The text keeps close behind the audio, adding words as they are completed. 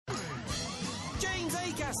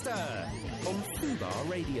Acaster on Fubar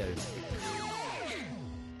Radio.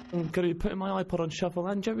 I'm going to be putting my iPod on shuffle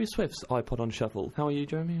and Jeremy Swift's iPod on shuffle. How are you,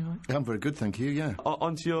 Jeremy? All right? I'm very good, thank you, yeah.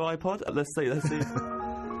 Onto your iPod? Let's see.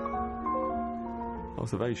 Oh,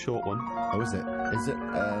 it's a very short one. Oh, is it? Is it,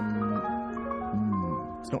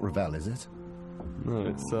 it's not Ravel, is it? No,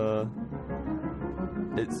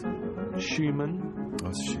 it's Schumann. Oh,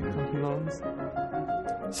 it's Schumann.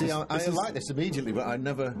 See, I like this immediately, but I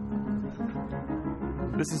never...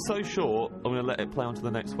 This is so short, I'm going to let it play on to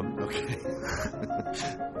the next one. Okay.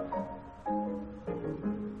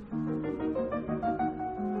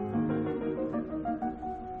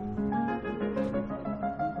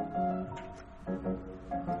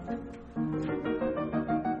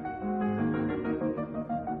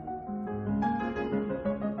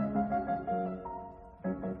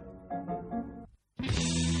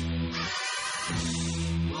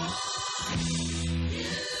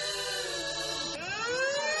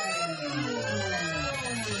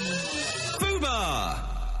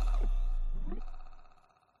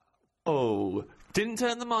 Oh, didn't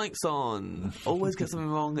turn the mics on. Always get something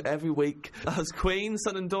wrong every week. As Queen,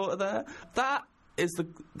 son and daughter there. That is the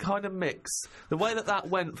kind of mix. The way that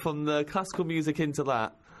went from the classical music into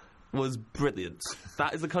that was brilliant.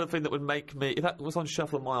 That is the kind of thing that would make me... If that was on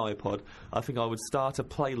shuffle on my iPod, I think I would start a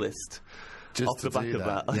playlist just off the back of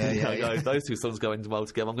that. Yeah. Those two songs going well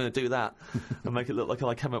together. I'm going to do that and make it look like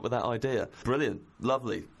I came up with that idea. Brilliant.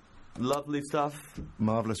 Lovely stuff.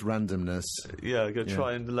 Marvellous randomness. Yeah, we're going to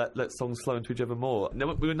try and let songs flow into each other more.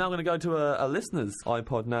 Now, we're now going to go to a listener's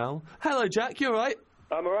iPod now. Hello, Jack, you all right?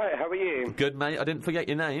 I'm all right, how are you? Good, mate. I didn't forget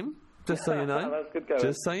your name, just so you know. That's good going.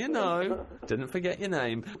 Just so you know. Didn't forget your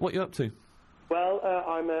name. What are you up to? Well,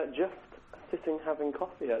 I'm just sitting having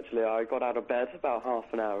coffee, actually. I got out of bed about half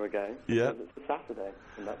an hour ago. Yeah. It's a Saturday,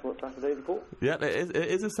 and that's what Saturdays are for. Yeah, it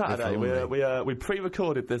is a Saturday. We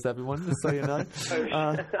pre-recorded this, everyone, just so you know.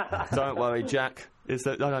 Don't worry, Jack. I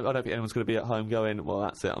don't think anyone's going to be at home going, well,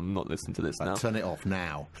 that's it, I'm not listening to this now. Turn it off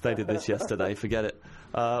now. They did this yesterday, forget it.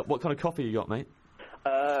 What kind of coffee you got, mate?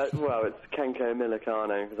 Well, it's Kenko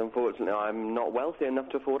Millicano, because unfortunately I'm not wealthy enough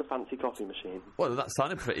to afford a fancy coffee machine. Well, that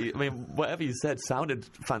sounded pretty... I mean, whatever you said sounded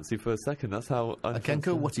fancy for a second. That's how... A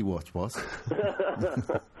Kenko Whatty What was?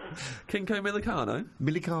 Kenko Millicano?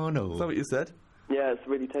 Millicano. Is that what you said? Yeah, it's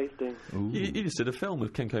really tasty. You just did a film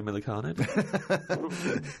with Kenko Millicano.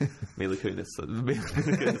 Mila Kunis.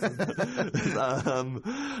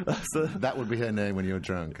 That would be her name when you're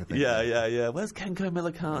drunk, I think. Yeah. Where's Kenko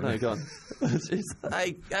Millicano gone?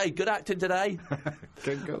 Hey, good acting today.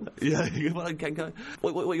 Kenko? Yeah, good one, Kenko.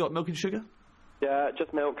 What you got, milk and sugar? Yeah,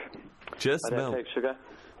 just milk. Just milk? I don't take sugar.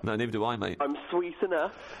 No, neither do I, mate. I'm sweet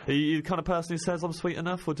enough. Are you the kind of person who says I'm sweet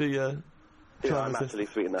enough, or do you... Yeah, I'm actually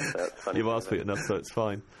sweet enough, so it's funny. You are sweet enough, so it's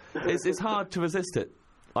fine. It's hard to resist it,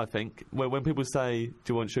 I think. When people say, do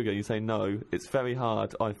you want sugar, you say no, it's very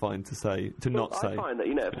hard, I find, to not say. I find that,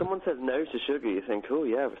 if someone says no to sugar, you think, oh,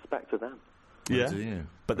 yeah, respect to them. Yeah,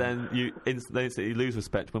 but then you instantly lose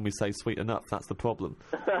respect when we say sweet enough. That's the problem.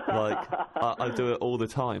 Like, I do it all the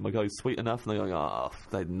time. I go sweet enough, and they go,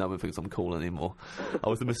 no one thinks I'm cool anymore. I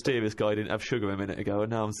was the mysterious guy who didn't have sugar a minute ago,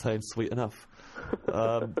 and now I'm saying sweet enough.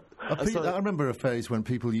 I remember a phase when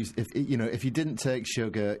people used, if you didn't take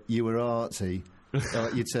sugar, you were arty.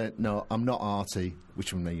 You'd say, no, I'm not arty,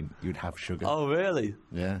 which would mean you'd have sugar. Oh, really?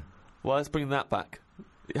 Yeah. Well, let's bring that back.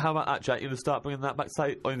 How about that, Jack? You going to start bringing that back?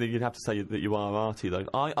 Only you'd have to say that you are arty, though.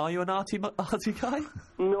 Are you an arty guy?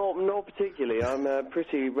 No, not particularly. I'm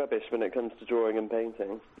pretty rubbish when it comes to drawing and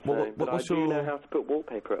painting. But I do know how to put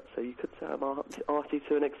wallpaper up, so you could say I'm arty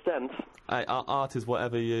to an extent. Hey, art is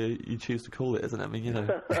whatever you choose to call it, isn't it? I mean,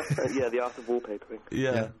 Yeah, the art of wallpapering.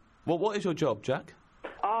 Yeah. Well, what is your job, Jack?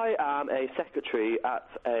 I am a secretary at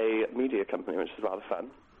a media company, which is rather fun.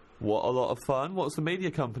 What a lot of fun. What's the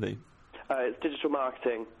media company? It's digital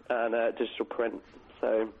marketing and digital print.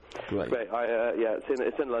 So great.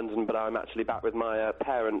 It's in London, but I'm actually back with my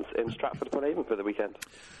parents in Stratford-upon-Avon for the weekend.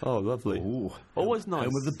 Oh, lovely. Ooh. Always nice.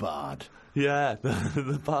 Home of the Bard. Yeah,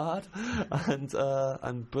 the Bard,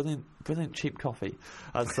 and brilliant cheap coffee.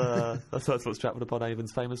 That's what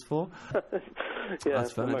Stratford-upon-Avon's famous for. Yeah,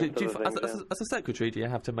 that's fair. As a secretary, do you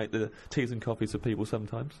have to make the teas and coffees for people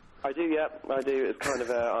sometimes? I do, yeah, I do. It's kind of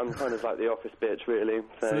I'm kind of like the office bitch, really.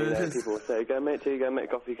 So people will say, "Go make tea, go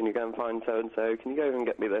make coffee. Can you go and find so and so? Can you go and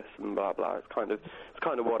get me this?" and blah blah. It's kind of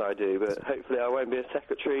what I do. But hopefully, I won't be a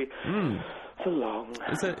secretary for long.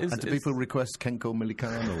 And do people request Kenko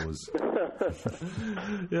Millicanos?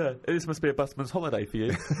 Yeah, this must be a busman's holiday for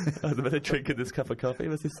you. At the minute drinking this cup of coffee,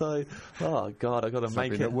 must you say, "Oh God, I got to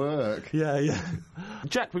make it at work." Yeah.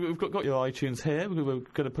 Jack, we've got your iTunes here. We're going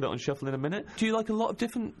to put it on shuffle in a minute. Do you like a lot of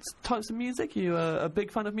different types of music? Are you a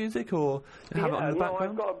big fan of music, or have it on the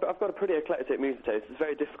background? I've got a pretty eclectic music taste. It's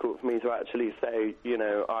very difficult for me to actually say, you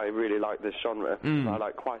know, I really like this genre. I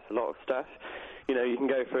like quite a lot of stuff. You know, you can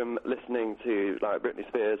go from listening to, like, Britney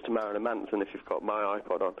Spears to Marilyn Manson if you've got my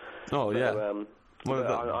iPod on. Oh, yeah.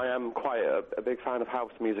 I am quite a big fan of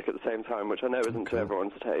house music at the same time, which I know isn't to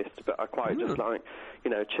everyone's taste, but I quite just like,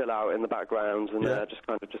 you know, chill out in the background and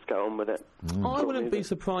just get on with it. I wouldn't be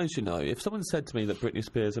surprised, you know, if someone said to me that Britney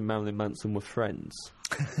Spears and Marilyn Manson were friends.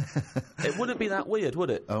 It wouldn't be that weird,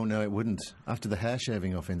 would it? Oh, no, it wouldn't. After the hair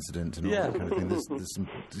shaving off incident and all that kind of thing, there's some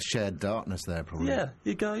shared darkness there, probably. Yeah,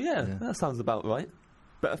 you go, that sounds about right.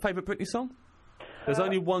 But a favourite Britney song? There's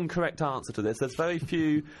only one correct answer to this. There's very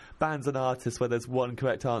few bands and artists where there's one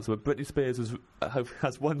correct answer. But Britney Spears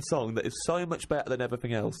has one song that is so much better than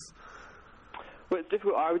everything else. Well, it's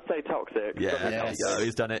difficult. I would say Toxic. Yeah,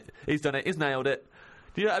 he's done it. He's nailed it.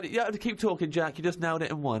 You don't have to keep talking, Jack. You just nailed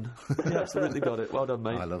it in one. You absolutely got it. Well done,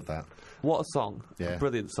 mate. I love that. What a song. Yeah. A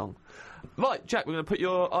brilliant song. Right, Jack, we're going to put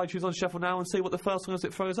your iTunes on shuffle now and see what the first song is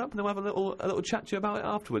it throws up, and then we'll have a little chat to you about it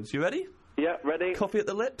afterwards. You ready? Yeah, ready. Coffee at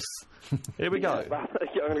the lips. Here we go. I'm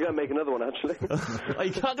going to go and make another one, actually. Oh,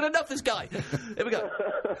 you can't get enough, this guy. Here we go.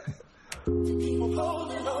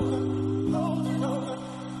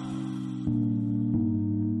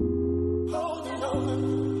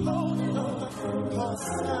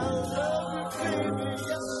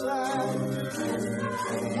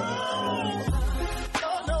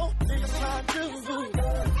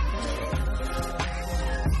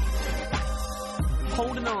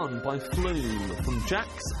 Holding On by Flume from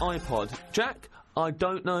Jack's iPod. Jack, I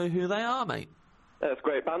don't know who they are, mate. That's a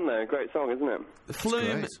great band, though. Great song, isn't it?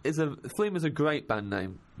 Flume is a great band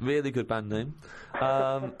name. Really good band name.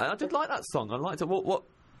 And I did like that song. I liked it. What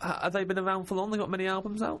have they been around for long? They got many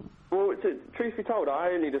albums out? Well, truth be told, I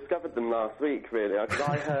only discovered them last week, really, because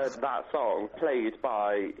I heard that song played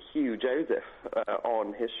by Hugh Joseph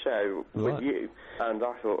on his show with you, and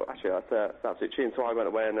I thought, actually, that's an absolute tune. So I went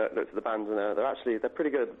away and looked at the bands, and they're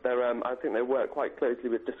pretty good. I think they work quite closely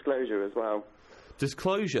with Disclosure as well.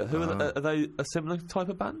 Disclosure? Who are they? A similar type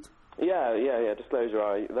of band? Yeah.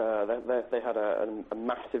 Disclosure. They had a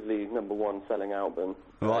massively #1 selling album.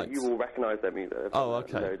 Right. You will recognise them either. Oh,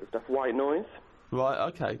 okay. Loads of stuff. White Noise. Right,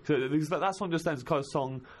 okay. Because that song just sounds the kind of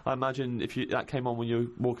song, I imagine, if that came on when you were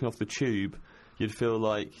walking off the tube, you'd feel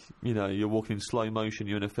like, you know, you're walking in slow motion,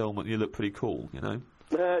 you're in a film, and you look pretty cool, you know?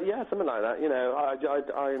 Yeah, something like that. You know, I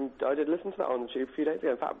did listen to that on the tube a few days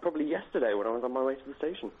ago. In fact, probably yesterday when I was on my way to the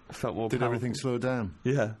station. Felt more Did powerful. everything slow down?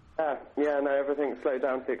 Yeah. No, everything slowed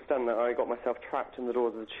down to the extent that I got myself trapped in the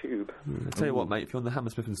doors of the tube. I tell you what, mate, if you're on the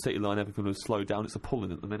Hammersmith and City line, everything will slow down. It's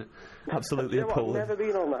appalling at the minute. Absolutely appalling. I've never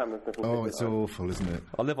been on the Hammersmith and City line. It's awful, isn't it?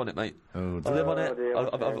 I live on it, mate. Oh, I live on it.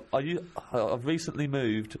 Dear, I've recently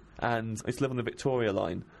moved, and I used to live on the Victoria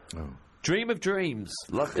line. Oh. Dream of dreams.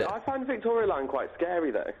 Loved it. I find the Victoria line quite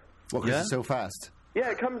scary, though. What, because it's so fast?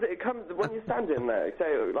 Yeah, it comes when you're standing there.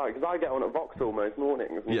 Say, like, because I get on at Vauxhall most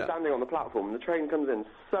mornings, and you're standing on the platform, and the train comes in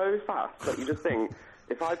so fast that you just think,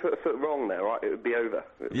 if I put a foot wrong there, right, it would be over.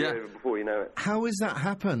 It would be over before you know it. How is that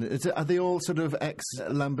happen? Are they all sort of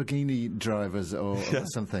ex-Lamborghini drivers or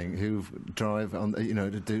something who drive on, you know,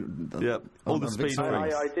 to do... all the speed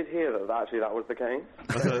race? I did hear that actually that was the case.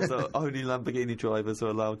 So only Lamborghini drivers are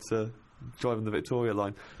allowed to driving the Victoria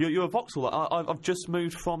line. You're a Vauxhall. I've just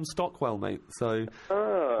moved from Stockwell, mate. So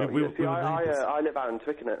I live out in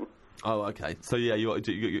Twickenham. Oh, okay. So yeah, you have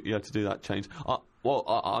to do that change.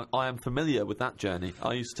 I am familiar with that journey.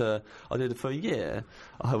 I did it for a year.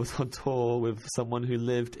 I was on tour with someone who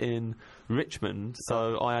lived in Richmond,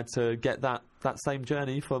 so I had to get that same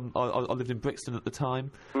journey from. I lived in Brixton at the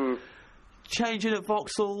time. Changing at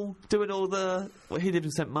Vauxhall, doing all the... Well, he lived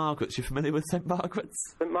in St Margaret's. You familiar with St Margaret's?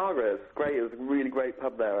 St Margaret's, great. It was a really great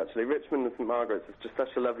pub there, actually. Richmond and St Margaret's is just such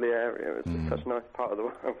a lovely area. It's just such a nice part of the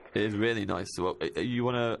world. It is really nice. Well, you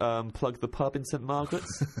want to plug the pub in St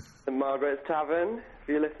Margaret's? St Margaret's Tavern, if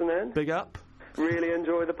you're listening. Big up. Really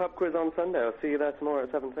enjoy the pub quiz on Sunday. I'll see you there tomorrow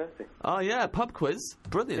at 7:30. Oh yeah, pub quiz,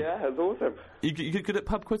 brilliant. Yeah, it was awesome. You good at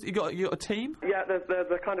pub quiz? You got a team? Yeah, there's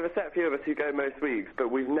a kind of a set few of us who go most weeks, but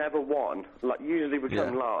we've never won. Like usually we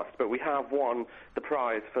come last, but we have won the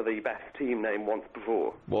prize for the best team name once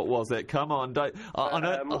before. What was it? Come on, don't. I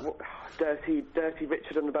know. Dirty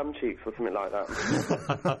Richard and the Bum Cheeks or something like that.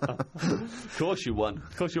 Of course you won.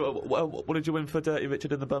 What did you win for Dirty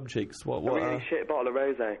Richard and the Bum Cheeks? A really shit bottle of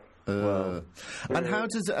rosé. And how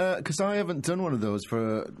does, because I haven't done one of those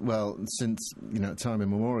since, time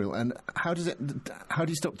immemorial, and how do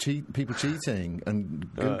you stop people cheating and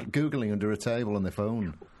Googling under a table on their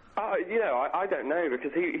phone? I don't know,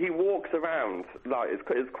 because he walks around, like,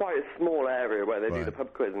 it's quite a small area where they do the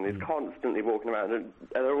pub quiz, and he's constantly walking around, and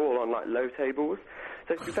they're all on, like, low tables.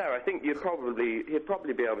 So to be fair, I think he'd probably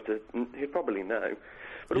be able to, he'd probably know.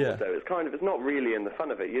 But also, it's not really in the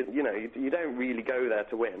fun of it. You don't really go there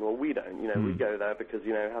to win. Well, we don't. We go there because,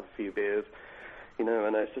 have a few beers,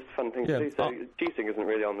 and it's just a fun thing to do. So cheating isn't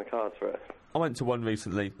really on the cards for us. I went to one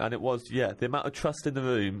recently, and it was, the amount of trust in the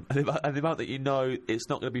room, and the amount that it's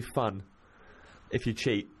not going to be fun if you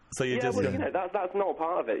cheat. So you just... that's not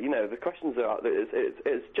part of it. The questions are...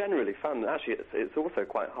 It's generally fun. Actually, it's also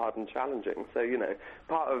quite hard and challenging. So,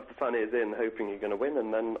 part of the fun is in hoping you're going to win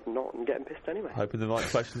and then not and getting pissed anyway. Hoping the right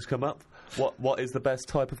questions come up. What is the best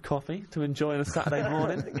type of coffee to enjoy on a Saturday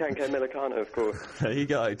morning? K&K Americano, of course. There you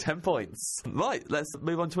go, 10 points. Right, let's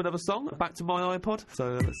move on to another song. Back to my iPod.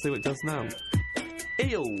 So let's see what it does now.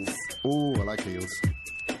 Eels. Oh, I like eels.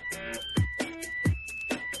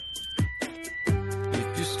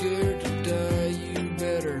 Scared to die, you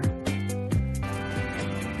better.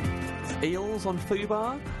 Eels on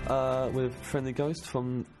Fubar with Friendly Ghost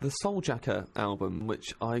from the Souljacker album,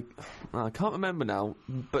 which I can't remember now,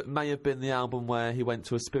 but may have been the album where he went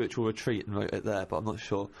to a spiritual retreat and wrote it there, but I'm not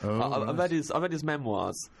sure. I read his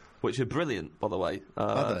memoirs, which are brilliant, by the way.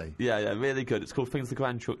 Are they? Yeah, really good. It's called Things the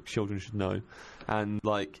Grandchildren Should Know, and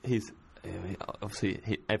like obviously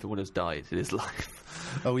everyone has died in his life.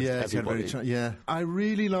 Oh yeah, I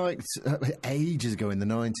really liked ages ago in the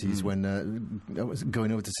 90s when I was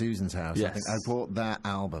going over to Susan's house. Yes. I think I bought that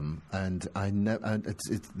album, and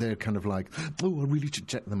they're kind of like, oh, I really should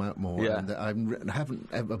check them out more. Yeah. And I haven't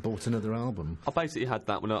ever bought another album. I basically had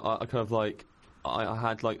that when I kind of like. I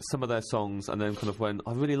had like some of their songs, and then kind of went,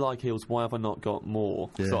 I really like Eels, why have I not got more?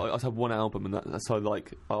 Yeah. So I had one album, and so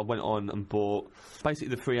like I went on and bought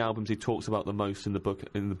basically the 3 albums he talks about the most in the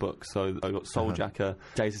book. So I got Souljacker,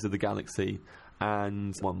 Daisies of the Galaxy,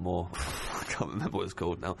 and one more. I can't remember what it's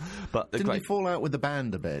called now. But didn't he fall out with the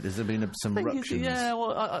band a bit? Has there been some ruptions? Yeah,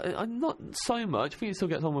 well, I not so much. I think he still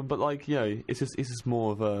gets on with, but like, it's just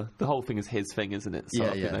more of a... The whole thing is his thing, isn't it? So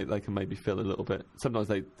I think they can maybe feel a little bit... Sometimes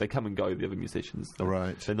they come and go, the other musicians.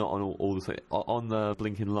 Right. They're not on all the... On the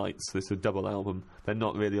Blinking Lights, this is a double album, they're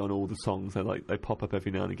not really on all the songs. They're like, they pop up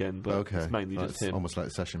every now and again, but it's mainly just him. Almost like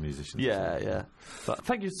session musicians. Yeah. But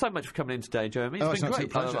thank you so much for coming in today, Jeremy. It's been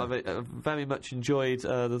great. I've very much enjoyed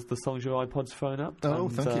the songs your iPod's thrown up. Oh,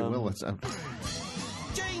 thank you. Well,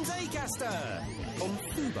 James Acaster on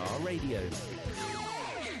Fubar Radio.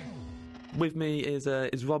 With me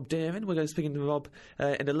is Rob Deering. We're going to speak to Rob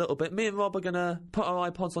in a little bit. Me and Rob are going to put our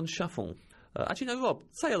iPods on shuffle. Actually, no, Rob,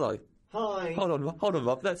 say hello. Hi. Hold on,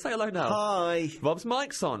 Rob. No, say hello now. Hi. Rob's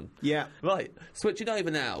mic's on. Yeah. Right, switching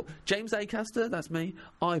over now. James Acaster, that's me,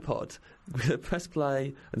 iPod. We're going to press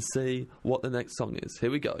play and see what the next song is.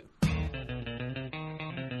 Here we go.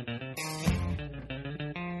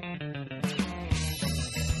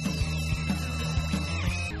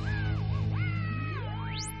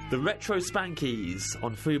 The Retro Spankies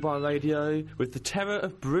on Fubar Radio with The Terror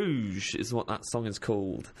of Bruges is what that song is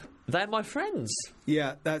called. They're my friends.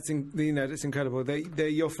 Yeah, that's incredible. They're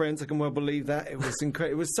your friends. I can well believe that. It was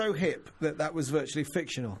incredible. It was so hip that was virtually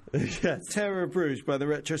fictional. Yes. Terror of Bruges by the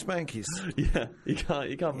Retro Spankies. Yeah, you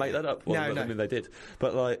can't make that up. Well, no. I mean, they did,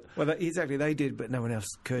 but like, exactly, they did, but no one else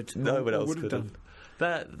could. No one else would have done.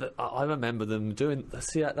 I remember them doing.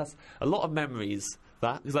 See, that's a lot of memories.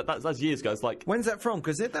 That's years ago. It's like, when's that from?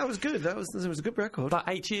 Because that was good. It was a good record. About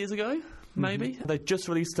 8 years ago, maybe. They just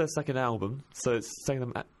released their second album, so it's taken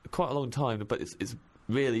them quite a long time. But it's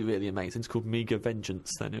really, really amazing. It's called Meager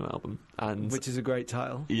Vengeance, their new album, which is a great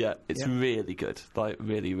title. Yeah, it's really good. Like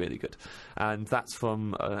really, really good. And that's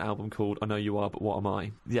from an album called I Know You Are, But What Am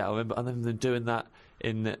I? Yeah, I remember them doing that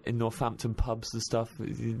in Northampton pubs and stuff,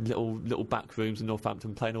 little back rooms in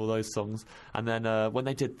Northampton, playing all those songs. And then when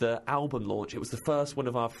they did the album launch, it was the first one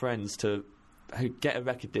of our friends who get a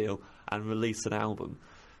record deal and release an album.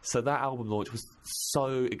 So that album launch was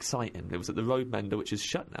so exciting. It was at the Roadmender, which is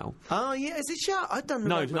shut now. Oh yeah, is it shut? I've done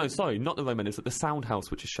the No, sorry, not the Roadmender. It's at the Sound House,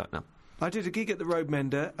 which is shut now. I did a gig at the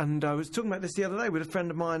Roadmender, and I was talking about this the other day with a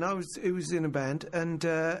friend of mine. Who was in a band, and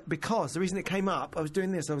because the reason it came up, I was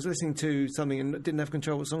doing this. I was listening to something and didn't have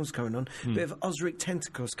control what songs was going on. A bit of Osric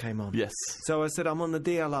Tentacles came on. Yes. So I said I'm on the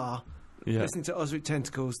DLR, listening to Osric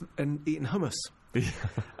Tentacles and eating hummus.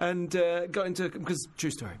 and got into because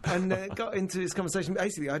true story, and got into this conversation.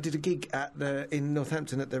 Basically, I did a gig in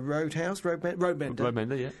Northampton at the Roadhouse,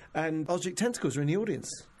 Roadmender, yeah. And Ozric Tentacles were in the audience.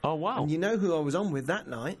 Oh wow! And you know who I was on with that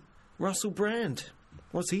night? Russell Brand.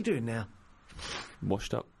 What's he doing now?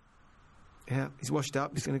 Washed up. Yeah, he's washed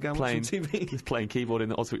up. He's going to go and watch some TV. He's playing keyboard in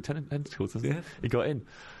the Ozric Tentacles, isn't he? He got in.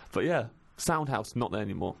 But yeah, Soundhouse, not there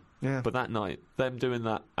anymore. Yeah. But that night, them doing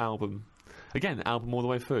that album, again, album all the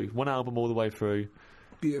way through. One album all the way through.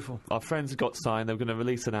 Beautiful. Our friends got signed, they were going to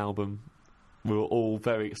release an album. We were all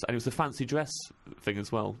very excited. And it was a fancy dress thing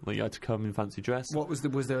as well. Like you had to come in fancy dress. What was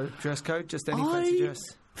there a dress code? Just any fancy dress?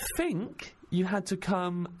 I think you had to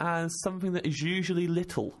come as something that is usually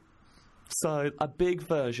little. So a big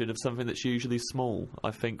version of something that's usually small,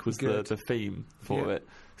 I think, was the theme for it.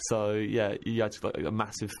 So yeah, you had to, like a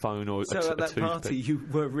massive phone or so at that party, you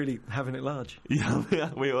were really having it large.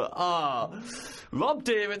 Yeah, we were. Rob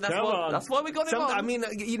Deering, that's why we got him on. I mean,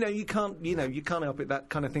 you can't help it. That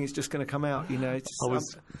kind of thing is just going to come out. It's just, I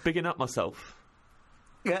was bigging up myself.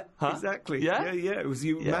 Yeah, exactly. Yeah? Yeah. It was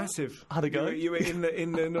massive. Had a go. You were in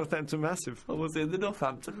the Northampton Massive. I was in the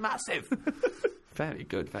Northampton Massive. Very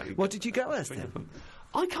good, very good. What did you go as then?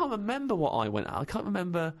 I can't remember what I went at. I can't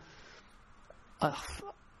remember. I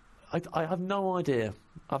have no idea.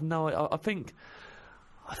 I think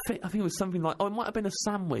it was something like. Oh, it might have been a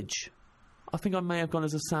sandwich. I think I may have gone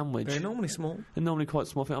as a sandwich. They're normally small. They're normally quite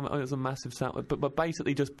small. I think it was a massive sandwich. But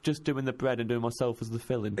basically just doing the bread and doing myself as the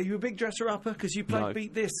filling. Are you a big dresser-upper? Because you played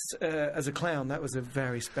Beat This as a clown. That was a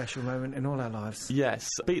very special moment in all our lives. Yes.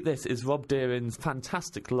 Beat This is Rob Deering's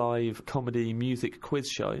fantastic live comedy music quiz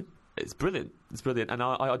show. It's brilliant. It's brilliant. And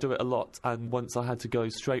I do it a lot. And once I had to go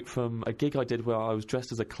straight from a gig I did where I was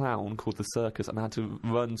dressed as a clown called The Circus, and I had to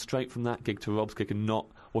run straight from that gig to Rob's gig and not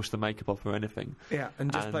wash the makeup off or anything. Yeah, and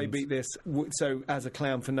just play Beat This, so as a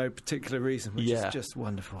clown for no particular reason, which is just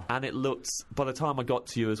wonderful. And it looked, by the time I got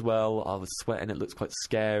to you as well, I was sweating, it looked quite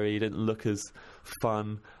scary, it didn't look as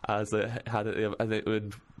fun as it had,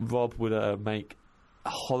 and Rob would make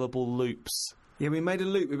horrible loops. Yeah, we made a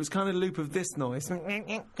loop. It was kind of a loop of this noise, but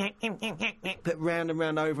round and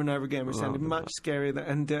round over and over again, which sounded much scarier.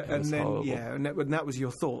 And then, horrible. Yeah, and that was your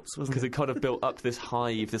thoughts, wasn't it? Because it kind of built up to this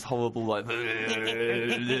hive, this horrible, like...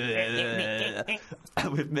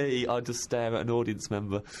 And with me, I'd just stare at an audience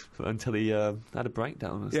member until he had a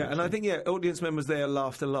breakdown. Yeah, and I think, audience members there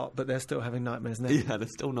laughed a lot, but they're still having nightmares now. Yeah, they're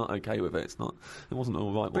still not okay with it. It wasn't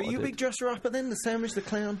all right. But you a big dresser-upper then? The sandwich, the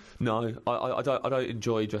clown? No, I don't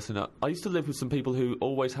enjoy dressing up. I used to live with some people who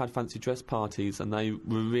always had fancy dress parties, and they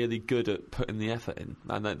were really good at putting the effort in,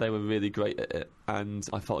 and they were really great at it. And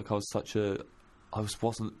I felt like I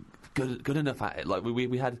wasn't good enough at it. Like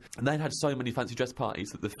we had, and they'd had so many fancy dress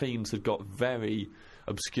parties that the themes had got very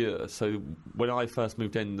obscure. So when I first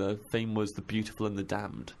moved in, the theme was the beautiful and the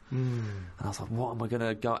damned, and I was like, what am I going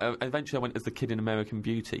to go? Eventually I went as the kid in American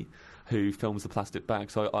Beauty who films the plastic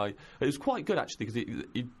bag. So it was quite good actually, because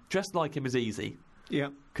you dressed like him is easy. Yeah.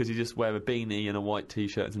 Because you just wear a beanie and a white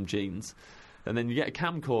T-shirt and some jeans. And then you get a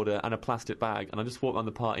camcorder and a plastic bag, and I just walk around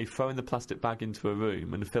the party throwing the plastic bag into a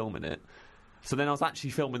room and filming it. So then I was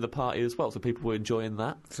actually filming the party as well, so people were enjoying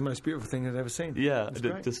that. It's the most beautiful thing I've ever seen. Yeah,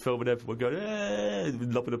 just filming everyone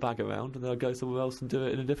going, lobbing a bag around, and then I'd go somewhere else and do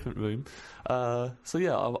it in a different room. So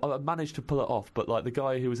yeah, I managed to pull it off, but like the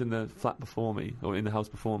guy who was in the flat before me, or in the house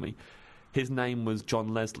before me, his name was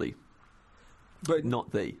John Leslie. But not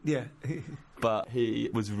the. Yeah. But he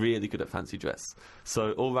was really good at fancy dress.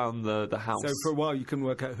 So all around the house. So for a while you couldn't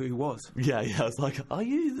work out who he was. Yeah, I was like, are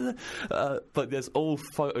you the... but there's all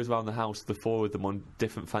photos around the house, the four of them on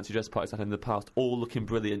different fancy dress parties I've had in the past, all looking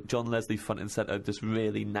brilliant. John Leslie front and centre, just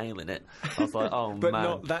really nailing it. I was like, oh, but man.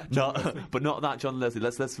 Not that John Leslie. But not that John Leslie.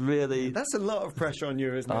 Let's really... That's a lot of pressure on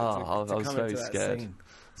you, isn't it? I was very scared.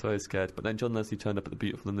 Very scared. But then John Leslie turned up at the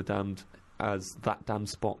Beautiful and the Damned as That Damn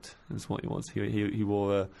Spot is what he was. He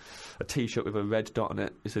wore a T-shirt with a red dot on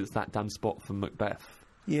it. It says That Damn Spot from Macbeth.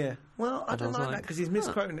 Yeah. Well, I don't like that because he's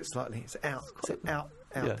misquoting it slightly. It's out.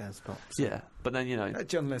 Damn Spot. So. Yeah. But then,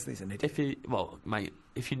 John Leslie's an idiot. Mate,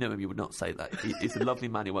 if you know him, you would not say that. He's a lovely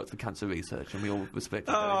man who works for cancer research, and we all respect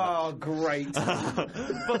him very much. Oh, great.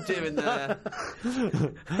 Bob Deering there.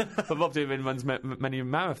 But Bob Deering runs many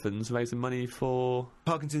marathons, raising money for...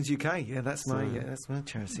 Parkinson's UK. Yeah, that's my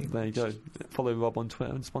charity. There you go. Follow Rob on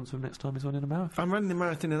Twitter and sponsor him next time he's running a marathon. I'm running the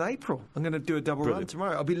marathon in April. I'm going to do a double run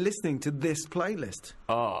tomorrow. I'll be listening to this playlist.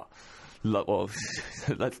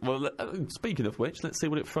 Speaking of which, let's see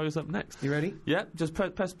what it throws up next. You ready? Yeah, just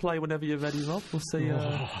press play whenever you're ready, Rob. We'll see.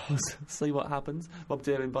 We'll see what happens. Bob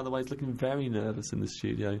Deering, by the way, is looking very nervous in the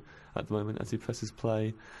studio at the moment as he presses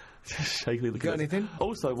play. Shakily looking Got at us. anything?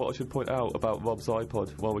 Also, what I should point out about Rob's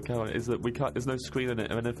iPod while we're carrying is that there's no screen on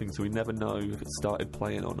it or anything, so we never know if it started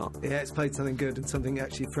playing or not. Yeah, it's played something good and something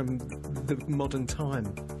actually from the modern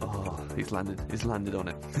time. Oh, he's landed. He's landed on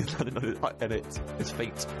it. He's landed on it. And his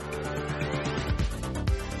feet.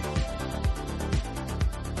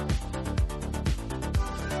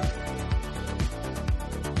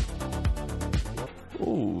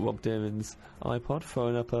 Ooh, Rob Deeran's iPod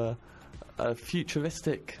throwing up a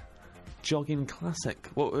futuristic jogging classic.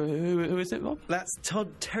 Who is it, Rob? That's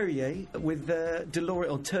Todd Terje with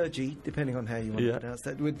DeLorean, or Turgey, depending on how you want to pronounce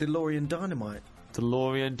that, with DeLorean Dynamite.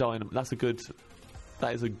 DeLorean Dynamite.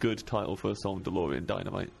 That is a good title for a song, DeLorean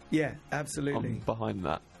Dynamite. Yeah, absolutely. I'm behind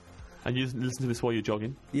that. And you listen to this while you're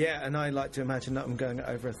jogging? Yeah, and I like to imagine that I'm going at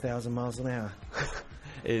over 1,000 miles an hour.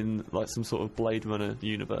 In like some sort of Blade Runner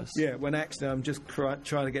universe. Yeah, when actually I'm just trying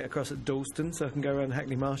to get across at Dalston so I can go around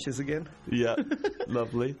Hackney Marshes again. Yeah,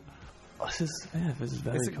 lovely. This is very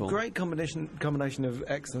cool. It's a great combination of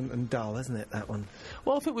excellent and dull, isn't it, that one?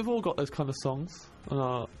 Well, I think we've all got those kind of songs on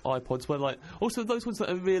our iPods where, like, also those ones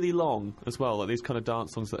that are really long as well, like these kind of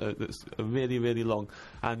dance songs that are really, really long,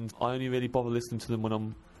 and I only really bother listening to them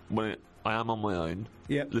when I am on my own,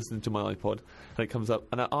 listening to my iPod, and it comes up,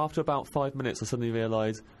 and after about 5 minutes I suddenly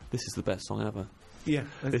realise this is the best song ever. Yeah,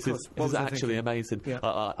 this is actually amazing. Yeah.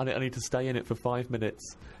 I need to stay in it for 5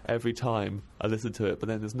 minutes every time I listen to it, but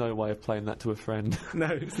then there's no way of playing that to a friend. No,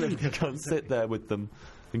 it's never. You can't sit there with them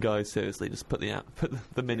and go, seriously, just put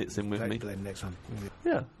the minutes in with me. Play the next one.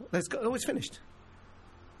 Yeah. Let's go. Oh, it's finished.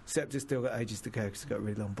 Except it's still got ages to go because it's got a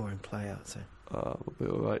really long, boring play out, so. We'll be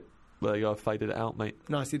alright. There you go, I faded it out, mate.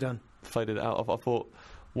 Nicely done. Faded it out. I thought,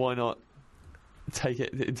 why not take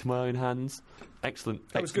it into my own hands? Excellent.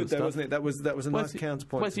 That was good, though, wasn't it? That was a nice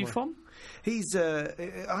counterpoint. Where's he from? He's,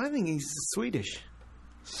 I think he's Swedish.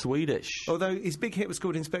 Swedish. Although his big hit was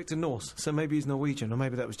called Inspector Norse, so maybe he's Norwegian, or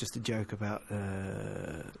maybe that was just a joke about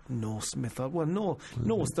Norse mythology. Well,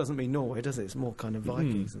 Norse doesn't mean Norway, does it? It's more kind of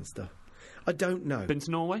Vikings and stuff. I don't know. Been to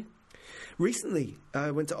Norway? Recently,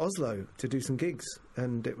 I went to Oslo to do some gigs,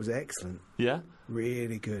 and it was excellent. Yeah?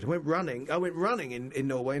 Really good. I went running in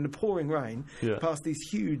Norway in the pouring rain, past these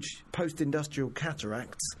huge post-industrial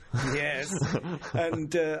cataracts. Yes.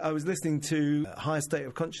 And I was listening to Higher State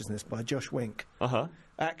of Consciousness by Josh Wink. Uh-huh.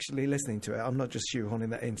 Actually listening to it. I'm not just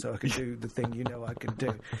shoehorning that in so I can do the thing you know I can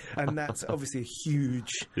do. And that's obviously a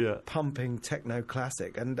huge, pumping techno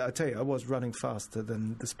classic. And I tell you, I was running faster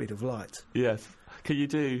than the speed of light. Yes. Can you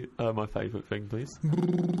do my favourite thing, please?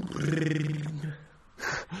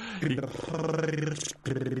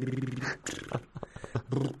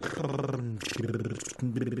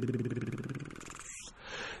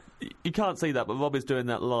 You can't see that, but Rob is doing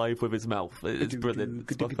that live with his mouth. It's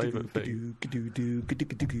brilliant. It's my favourite thing.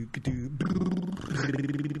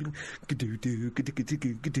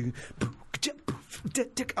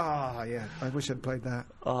 Ah, yeah. I wish I'd played that.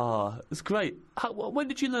 Ah, it's great. When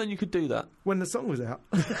did you learn you could do that? When the song was out.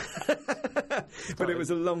 But it was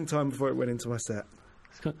a long time before it went into my set.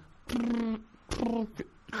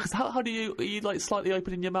 How do you... Are you, like, slightly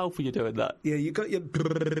opening your mouth when you're doing that? Yeah, you got your... You've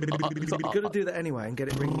got to do that anyway and get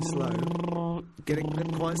it really slow. Get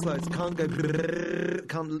it quite slow. It can't go...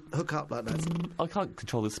 Can't hook up like that. I can't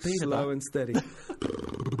control the speed of that. Slow and steady. Like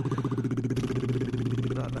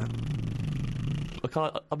that.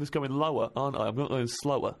 I'm just going lower, aren't I? I'm not going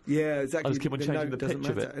slower. Yeah, exactly. I just keep on changing the pitch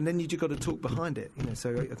of it. And then you just got to talk behind it, you know,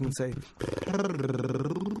 so I can say...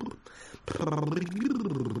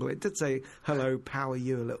 It did say, hello, power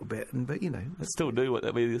you a little bit, but, you know... I still knew what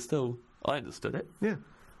that means. I understood it. Yeah.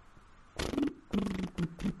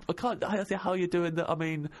 I see how you're doing that. I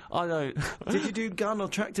mean, I don't... Did you do gun or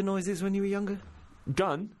tractor noises when you were younger?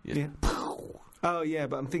 Gun? Yeah. Oh, yeah,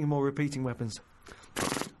 but I'm thinking more repeating weapons.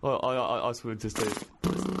 Well, I was going to just do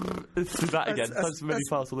that again. That's really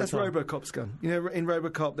fast all the time. That's RoboCop's gun. You know, in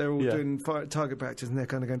RoboCop, they're all doing target practice and they're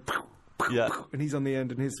kind of going... Yeah. And he's on the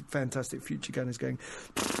end and his fantastic future gun is going...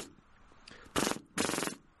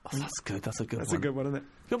 Oh, that's good. That's a good one. That's a good one, isn't it?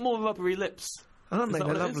 Got more rubbery lips. Aren't they?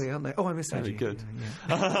 They're lovely, aren't they? Oh, I miss that. Very good.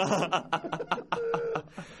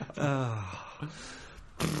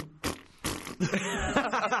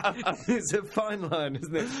 It's a fine line,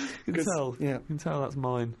 isn't it? You can tell. Yeah. You can tell that's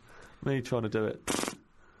mine. Me trying to do it.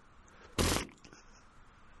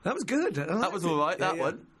 That was good. That was all right, that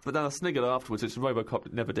one. But then I sniggered afterwards, which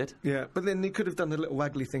RoboCop never did. Yeah, but then you could have done the little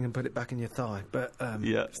waggly thing and put it back in your thigh. But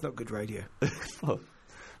it's not good radio. Well,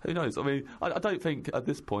 who knows? I mean, I don't think at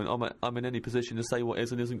this point I'm in any position to say what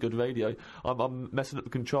is and isn't good radio. I'm messing up the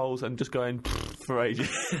controls and just going for ages.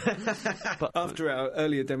 But after our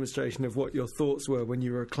earlier demonstration of what your thoughts were when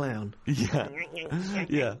you were a clown. Yeah.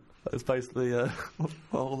 Yeah. That's basically what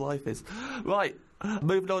all life is. Right,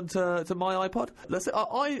 moving on to my iPod. Let's say,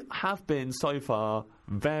 I have been so far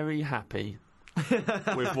very happy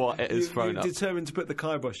with what it has thrown up. You're determined to put the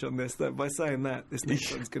kibosh on this, though, by saying that this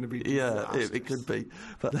next one's going to be disastrous. Yeah, it could be.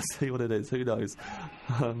 But let's see what it is. Who knows?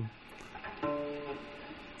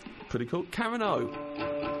 Pretty cool. Karen O.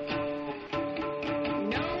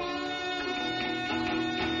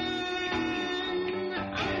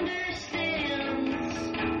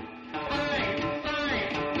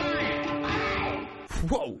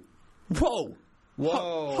 Whoa! Whoa!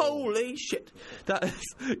 Whoa! Holy shit! That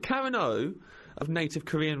is Karen O of native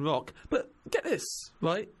Korean rock. But get this,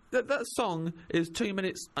 right? That song is 2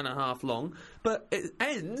 minutes and a half long, but it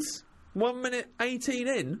ends 1 minute 18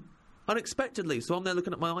 in unexpectedly. So I'm there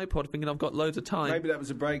looking at my iPod thinking I've got loads of time. Maybe that was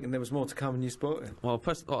a break and there was more to come and you spot it. Well,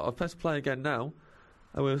 I'll press play again now.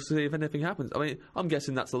 And we'll see if anything happens. I mean, I'm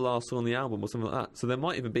guessing that's the last song on the album or something like that. So there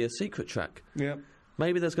might even be a secret track. Yeah.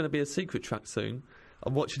 Maybe there's going to be a secret track soon.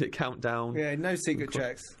 I'm watching it count down. Yeah, no secret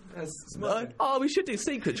tracks. That's smart. We should do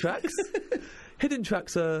secret tracks. Hidden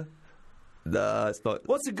tracks are... No, it's not...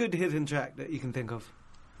 What's a good hidden track that you can think of?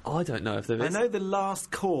 I don't know if there is. I know the last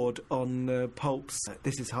chord on Pulp's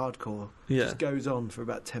This Is Hardcore just goes on for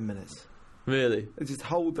about 10 minutes. Really? They just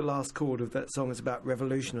hold the last chord of that song. It's about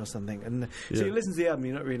revolution or something. And so you listen to the album,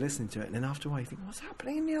 you're not really listening to it. And then after a while you think, what's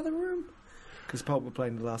happening in the other room? Because Pulp were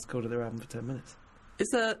playing the last chord of their album for 10 minutes. Is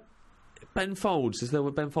there... Ben Folds? Is there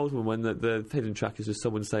a Ben Folds one when the hidden track is just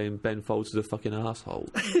someone saying Ben Folds is a fucking asshole?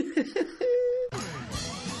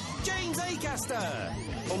 James Acaster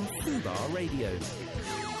on Fubar Radio.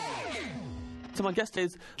 So my guest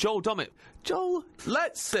is Joel Dommett. Joel,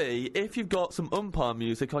 let's see if you've got some umpire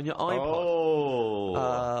music on your iPod.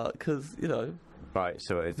 Oh! Because, you know... Right,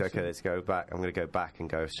 so okay, let's go back. I'm going to go back and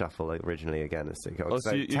go shuffle originally again. So you're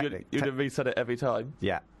going to reset it every time?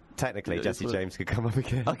 Yeah. Technically, Jesse James could come up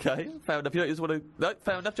again. Okay, fair enough. You don't just want to... No,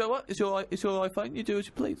 fair enough, Joe. What? It's your iPhone. You do as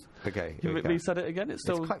you please. Okay, you reset it again. It's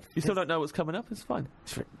still... You still don't know what's coming up. It's fine.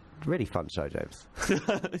 It's a really fun show, James.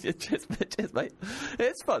 cheers, mate.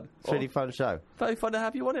 It's fun. It's a really fun show. Very fun to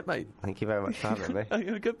have you on it, mate. Thank you very much for having me.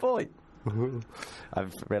 You're a good boy.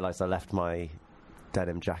 I've realised I left my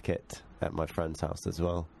denim jacket at my friend's house as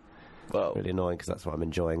well. Well, really annoying because that's what I'm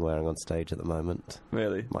enjoying wearing on stage at the moment.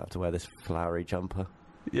 Really? Might have to wear this flowery jumper.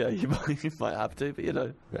 Yeah, you might have to, but you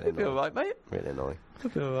know, really you'll be all right, mate. Really annoying.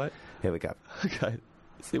 You'll be all right. Here we go. Okay,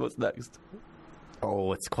 let's see what's next.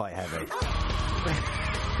 Oh, it's quite heavy.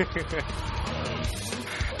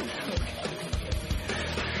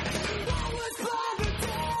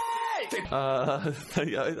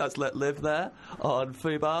 That's Let Live there on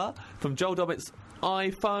Fubar from Joel Dommett's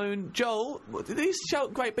iPhone. Joel, did he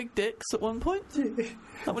shout "great big dicks" at one point? Is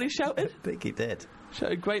that what he shouted? I think he did.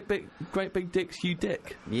 Shouted great big dicks, you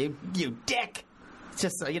dick. You dick! It's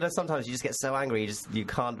just, sometimes you just get so angry, you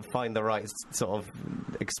can't find the right sort of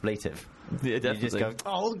expletive. Yeah, definitely. You just go,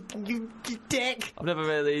 oh, you dick! I've never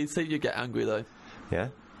really seen you get angry, though. Yeah?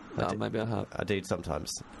 No, maybe I have. I do sometimes.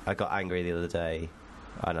 I got angry the other day,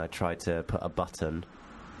 and I tried to put a button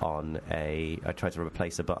I tried to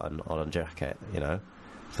replace a button on a jacket,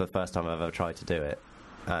 for the first time I've ever tried to do it.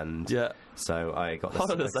 And so I got this...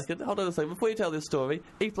 Hold on a second. Before you tell this story,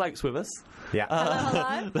 Yve Blake's with us. Yeah.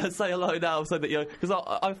 Hello. Let's say hello now so that because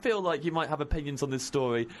I feel like you might have opinions on this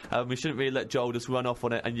story. We shouldn't really let Joel just run off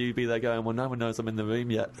on it and you be there going, well, no one knows I'm in the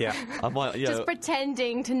room yet. Yeah. I might, just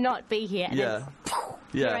pretending to not be here. Yeah.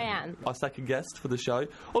 Here I am. Our second guest for the show.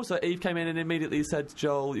 Also, Yves came in and immediately said,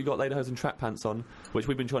 Joel, you got lederhosen and track pants on, which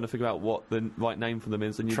we've been trying to figure out what the right name for them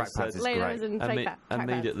is. And you track pants is great.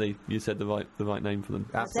 Immediately, you said the right name for them.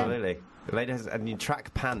 Absolutely. Ladies, and you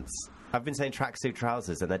track pants. I've been saying tracksuit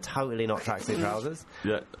trousers, and they're totally not tracksuit trousers.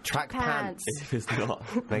 Yeah. Track pants. It's not.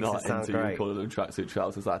 Makes not it sound into great. You calling them tracksuit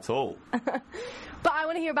trousers at all. But I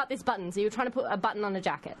want to hear about this button. So you were trying to put a button on a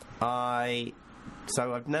jacket. I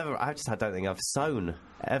don't think I've sewn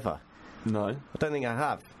ever. No. I don't think I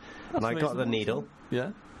have. And I got the needle.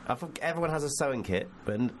 Yeah. Everyone has a sewing kit,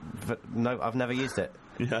 but no, I've never used it.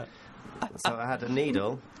 Yeah. So I had a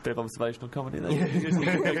needle. Bit of observational comedy there.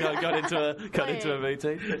 Got into a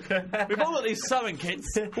routine. We've all got these sewing kits.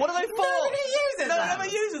 What are they for?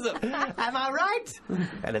 Nobody uses them. Am I right?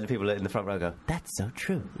 And then the people in the front row go, that's so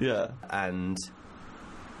true. Yeah. And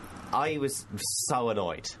I was so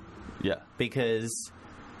annoyed. Yeah. Because,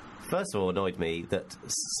 first of all, annoyed me that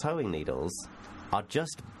sewing needles are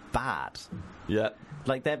just bad. Yeah.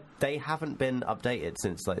 Like, they haven't been updated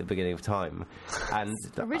since, the beginning of time. And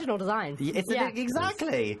original design.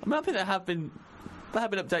 Exactly. I mean, I think they have been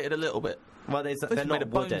updated a little bit. Well, they're not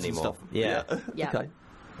wood anymore. Stuff. Yeah. Yeah. Okay.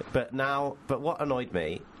 But what annoyed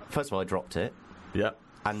me, first of all, I dropped it, Yeah.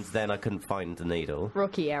 and then I couldn't find the needle.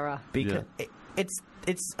 Rookie error. Because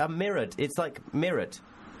it's a mirrored. It's like mirrored.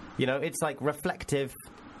 You know, it's like reflective.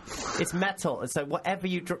 It's metal, and so wherever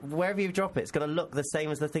you drop it, it's going to look the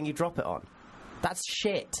same as the thing you drop it on. That's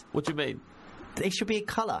shit. What do you mean? It should be a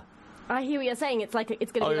colour. I hear what you're saying. It's like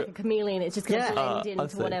it's going to be like a chameleon. It's just going to blend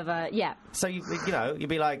into whatever. Yeah. So you know, you'd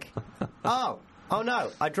be like, oh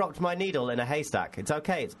no, I dropped my needle in a haystack. It's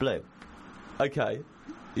okay. It's blue. Okay.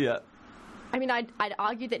 Yeah. I mean, I'd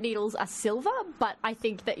argue that needles are silver, but I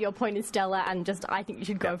think that your point is stellar, and I think you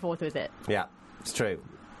should go forth with it. Yeah, it's true.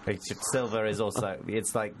 Silver is also,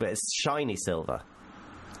 but it's shiny silver.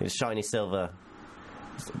 It's shiny silver.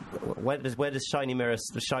 Where does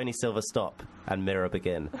shiny silver stop and mirror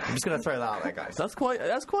begin? I'm just going to throw that out there, guys. That's quite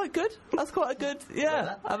good. That's quite a good,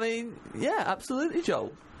 yeah. I mean, yeah, absolutely,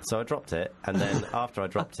 Joel. So I dropped it, and then after I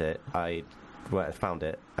dropped it, I found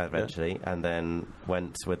it eventually, and then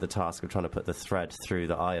went with the task of trying to put the thread through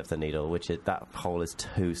the eye of the needle, that hole is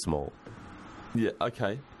too small. Yeah,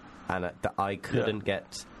 okay. And I couldn't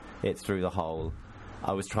get it through the hole.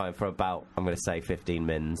 I was trying for about, I'm going to say, 15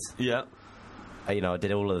 mins. Yeah. You know, I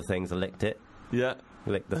did all of the things. I licked it. Yeah.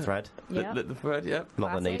 Licked the thread. Yeah. Lick the thread, yeah.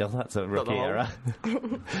 Not the needle. That's a rookie error.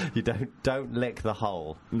 You don't lick the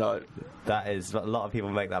hole. No. That is, a lot of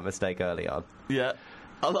people make that mistake early on. Yeah.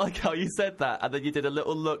 I like how you said that, and then you did a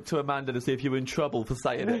little look to Amanda to see if you were in trouble for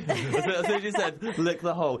saying it. As soon as you said, lick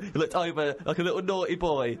the hole, you looked over like a little naughty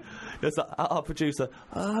boy. It's like, our producer,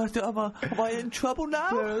 am I in trouble now?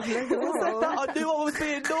 I said that. I knew I was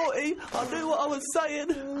being naughty. I knew what I was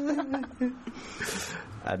saying.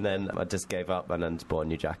 And then I just gave up and then bought a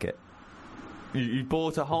new jacket. You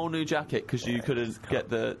bought a whole new jacket because you couldn't get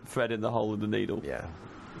the thread in the hole of the needle. Yeah.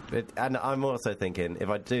 And I'm also thinking, if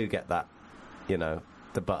I do get that, you know,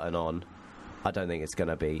 the button on, I don't think it's going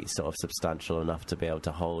to be sort of substantial enough to be able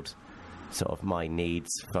to hold sort of my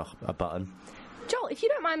needs for a button. Joel, if you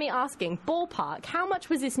don't mind me asking, ballpark, how much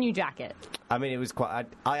was this new jacket? I mean, it was quite...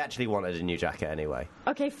 I actually wanted a new jacket anyway.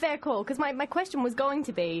 Okay, fair call, because my question was going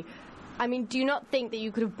to be, I mean, do you not think that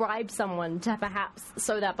you could have bribed someone to perhaps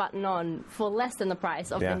sew that button on for less than the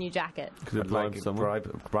price of the new jacket? Could have bribed someone.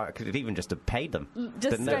 Could have even just have paid them.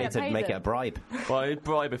 Just Didn't need to make it a bribe. Well,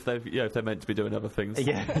 bribe if they're meant to be doing other things.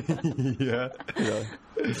 Yeah. Yeah.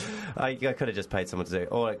 I could have just paid someone to do it.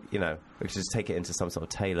 Or, you know, we could just take it into some sort of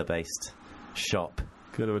tailor-based shop.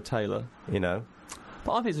 Could have a tailor. You know?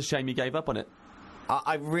 But I think it's a shame you gave up on it.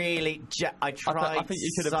 I really... I tried I think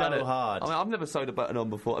you could have done it. hard. I mean, I've never sewed a button on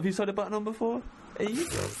before. Have you sewed a button on before?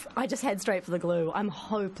 I just head straight for the glue. I'm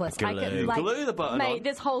hopeless. Glue. Glue the button mate, on.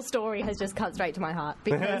 this whole story has just cut straight to my heart.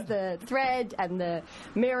 Because the thread and the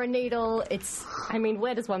mirror needle, it's... I mean,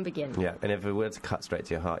 where does one begin? Yeah, and if it were to cut straight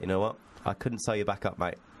to your heart, you know what? I couldn't sew you back up,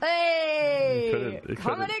 mate. Hey! You couldn't.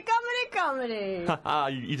 Comedy!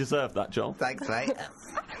 You deserve that, Joel. Thanks, mate.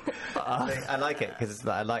 I like it because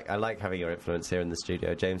I like having your influence here in the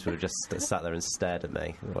studio. James would have just sat there and stared at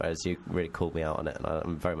me, whereas you really called me out on it, and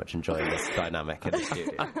I'm very much enjoying this dynamic in the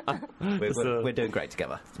studio. We're doing great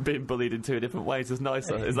together. Being bullied in two different ways is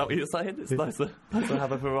nicer. Is that what you're saying? It's nicer to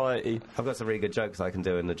have a variety. I've got some really good jokes I can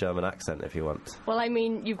do in the German accent if you want. Well, I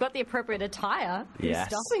mean, you've got the appropriate attire. Who's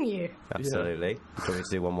stopping you? Absolutely. Yeah. Do you want me to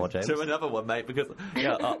do one more, James? Do another one, mate, because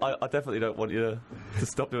I definitely don't want you to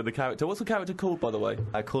stop doing the character. What's the character called, by the way?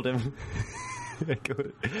 I called him...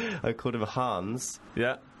 I called him Hans.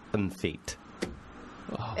 Yeah. And Feet.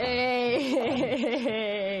 Oh. Hey.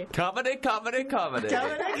 Comedy.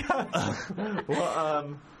 What,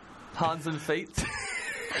 Hans and Feet?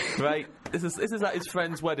 Right. This is at his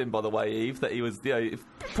friend's wedding, by the way, Eve, that he was,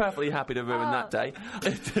 perfectly happy to ruin that day.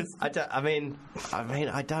 I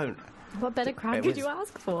don't. What better crowd could you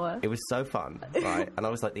ask for? It was so fun, right? And I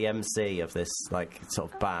was like the MC of this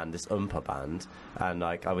sort of band, this Oompa band, and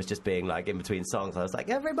I was just being like in between songs. I was like,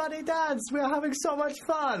 "Everybody dance! We're having so much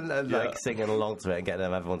fun!" And singing along to it and getting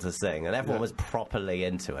everyone to sing, and everyone was properly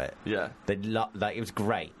into it. Yeah, it was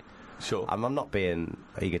great. Sure, I'm not being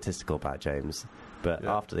egotistical about James, but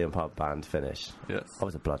after the Oompa band finished, I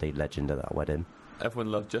was a bloody legend at that wedding.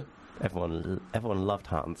 Everyone loved you. Everyone loved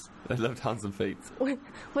Hans. They loved Hans and Feet. What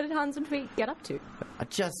did Hans and Feet get up to? I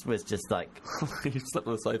was just like... You slept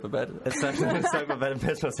on the sofa bed. I slept on the sofa bed and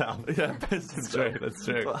pissed myself. Yeah, that's true. That's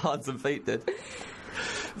true. What Hans and Feet did.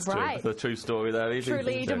 Right. The true story there. Evie.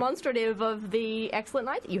 Truly demonstrative of the excellent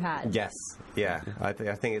night that you had. Yes, yeah. I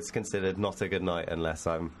think it's considered not a good night unless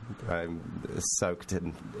I'm soaked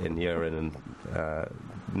in urine and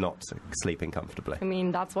not sleeping comfortably. I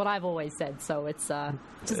mean, that's what I've always said, so it's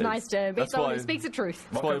just nice to meet someone who speaks the truth.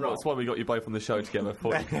 That's why we got you both on the show together.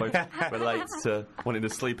 For it both relates to wanting to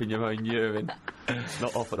sleep in your own urine.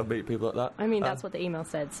 Not often to meet people like that. I mean, that's what the email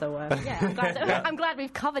said, so yeah, I'm glad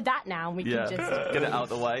we've covered that now. And we can just get it out of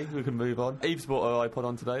the way. We can move on. Eve's brought her iPod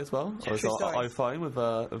on today as well. Or his iPhone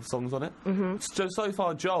with songs on it. Mm-hmm. So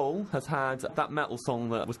far, Joel has had that metal song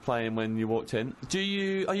that was playing when you walked in.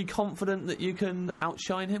 Are you confident that you can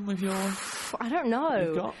outshine him with your? I don't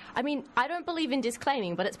know. I mean, I don't believe in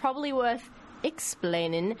disclaiming, but it's probably worth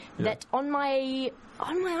explaining that on my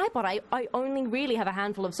iPod I only really have a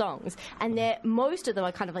handful of songs, and most of them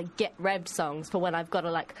are kind of like get revved songs for when I've got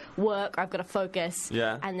to like work, I've got to focus,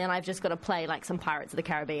 and then I've just got to play like some Pirates of the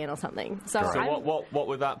Caribbean or something. So what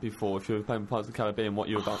would that be for if you were playing Pirates of the Caribbean? What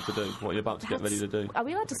you're about to do? What you're about to get ready to do? Are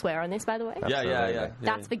we allowed to swear on this, by the way? Yeah.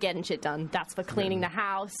 That's for getting shit done. That's for cleaning the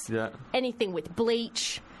house. Yeah. Anything with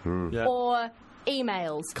bleach or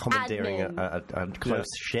emails. Commandeering a close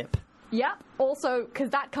ship. Yeah, also, because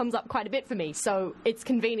that comes up quite a bit for me, so it's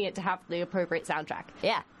convenient to have the appropriate soundtrack.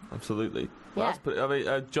 Yeah. Absolutely.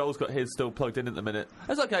 Yeah. Joel's got his still plugged in at the minute.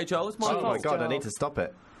 That's okay, Joel, it's my fault. Oh my God, Joel. I need to stop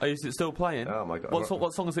it. Is it still playing? Oh my God.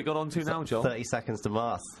 What song has it got on to now, Joel? 30 Seconds to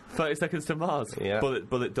Mars. 30 Seconds to Mars. Yeah.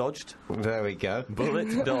 Bullet dodged. There we go.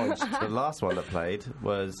 Bullet dodged. The last one that played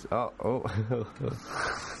was... Oh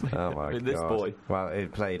my God. This boy. Well,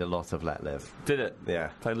 it played a lot of Let Live. Did it? Yeah.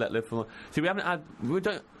 Played Let Live. See,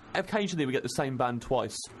 occasionally we get the same band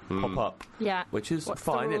twice pop up. Yeah. Which is What's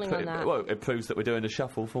fine. the ruling on that? It proves that we're doing a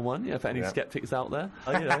shuffle for one. For any skeptics out there.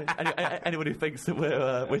 Anyone who thinks that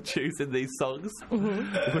we're choosing these songs.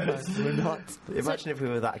 We're not. Imagine if we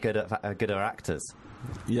were that good at actors.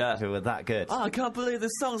 Yeah. If we were that good. Oh, I can't believe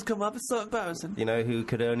this song's come up. It's so embarrassing. You know who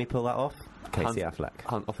could only pull that off? Casey Affleck.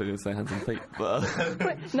 I thought you were going to say Hands and Feet, but...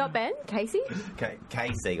 Wait, not Ben? Casey?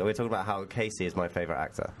 Casey. We're talking about how Casey is my favourite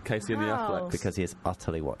actor. Casey and the Afflecks. Because he is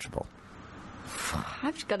utterly watchable.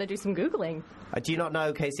 I've just got to do some Googling. Do you not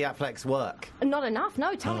know Casey Affleck's work? Not enough,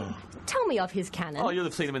 no. Tell me of his canon. Oh, you'll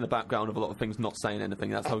have seen him in the background of a lot of things not saying anything.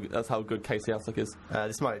 That's how good Casey Affleck is.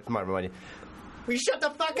 This might remind you. Will you shut the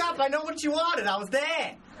fuck up? I know what you wanted. I was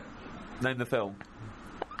there. Name the film.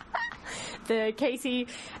 The Casey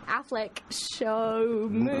Affleck show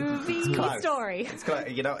movie story. It's close.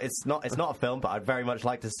 You know, it's not a film, but I'd very much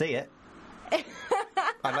like to see it.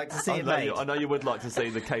 I'd like to see it made. I know you would like to see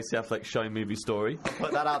the Casey Affleck show movie story.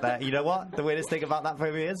 Put that out there. You know what? The weirdest thing about that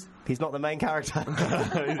movie is he's not the main character.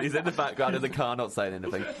 He's in the background in the car, not saying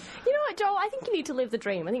anything. You know what, Joel? I think you need to live the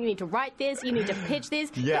dream. I think you need to write this. You need to pitch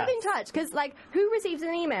this. Yes. Get in touch, because who receives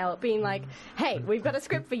an email being like, "Hey, we've got a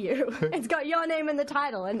script for you. It's got your name in the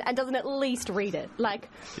title," and doesn't at least read it? I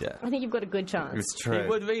think you've got a good chance. It's true. He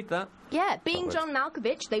would read that. Yeah, being John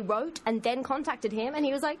Malkovich, they wrote and then contacted him, and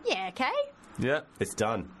he was like, "Yeah, okay." Yeah, it's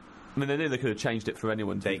done. I mean, they knew they could have changed it for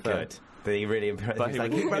anyone. They could. They really impressed. But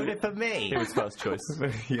he wrote it for me. He was first choice.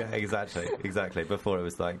 Yeah, exactly. Before it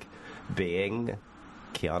was being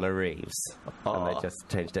Keanu Reeves, and they just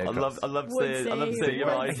changed it. I love seeing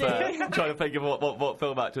your eyes there, trying to think of what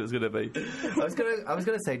film actor it was going to be. I was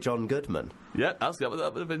going to say John Goodman. Yeah, that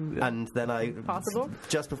would have been. Yeah. And then possible.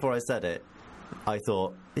 Just before I said it, I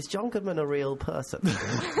thought, is John Goodman a real person?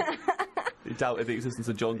 You doubted the existence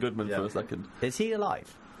of John Goodman for a second. Is he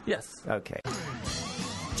alive? Yes. Okay.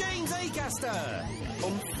 James Acaster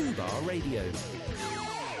on Fubar Radio.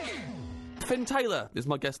 Fyn Taylor is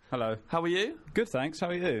my guest. Hello. How are you? Good, thanks. How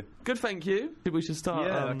are you? Good, thank you. We should start.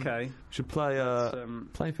 Yeah, okay. We should play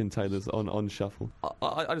play Fyn Taylor's on shuffle.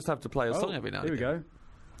 I just have to play a song every now and again.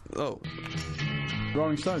 Here we go. Oh.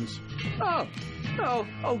 Rolling Stones.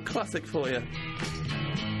 Oh, classic for you.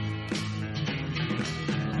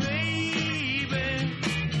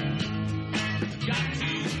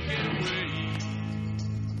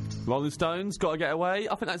 Rolling Stones, Gotta Get Away.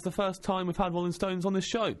 I think that's the first time we've had Rolling Stones on this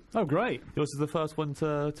show. Oh, great. Yours is the first one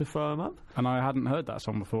to throw them up. And I hadn't heard that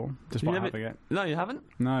song before, despite having it. No, you haven't?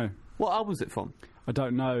 No. What album is it from? I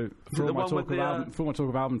don't know. For all my talk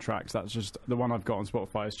of album tracks, that's just the one I've got on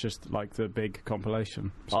Spotify. It's just like the big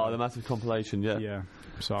compilation. So, the massive compilation, yeah. Yeah.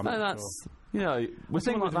 So I'm not sure. You know, the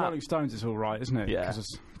thing with Rolling Stones, it's all right, isn't it? Yeah.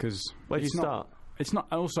 Because where do you start? It's not.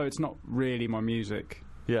 Also, it's not really my music.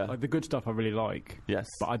 Yeah. Like the good stuff I really like. Yes.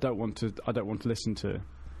 But I don't want to listen to.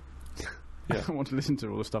 Yeah. I don't want to listen to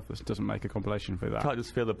all the stuff that doesn't make a compilation for that. Can't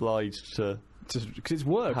just feel obliged to because it's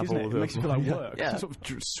work, isn't it? It makes you feel like work. Yeah. It's sort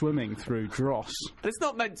of swimming through dross. It's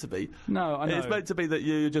not meant to be. No, I know. It's meant to be that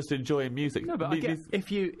you're just enjoying music. No, but I get,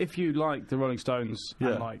 if you like the Rolling Stones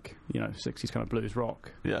and like 60s kind of blues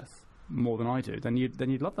rock, yes, more than I do, then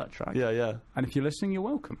you'd love that track. Yeah. And if you're listening, you're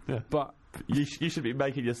welcome. Yeah, but you should be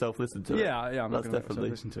making yourself listen to it. Yeah. I'm That's not going definitely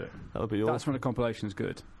to listen to it. That would be awesome. That's when a compilation is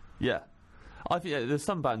good. Yeah, I think there's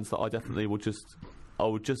some bands that I definitely will just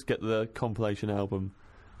get the compilation album,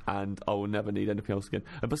 and I will never need anything else again.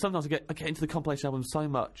 But sometimes I get into the compilation album so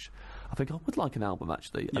much, I think I would like an album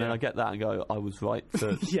actually, and then I get that and go, I was right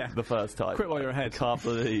the first time. Quit while you're ahead. I can't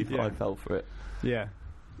believe I fell for it. Yeah.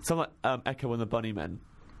 Something like Echo and the Bunnymen.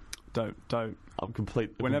 Don't. I'm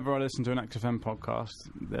completely. Whenever I listen to an XFM podcast,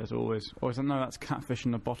 there's always no, that's Catfish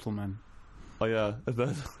in a Bottle Men. Oh yeah, I don't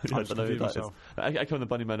know who that myself. is. Echo and the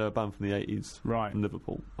Bunnymen are a band from the 80s, right? In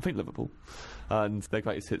Liverpool, I think Liverpool, and their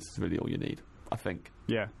greatest hits is really all you need. I think.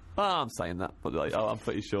 Yeah. I'm saying that, but I'm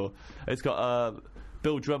pretty sure it's got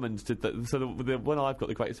Bill Drummond did that. So when I've got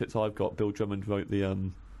the greatest hits, I've got Bill Drummond wrote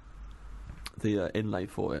the inlay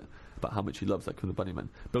for it about how much he loves Echo and the Bunnymen.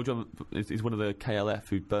 Bill Drummond is one of the KLF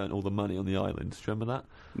who burnt all the money on the island. Do you remember that?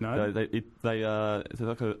 No. It's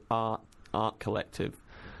like an art collective,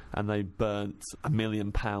 and they burnt £1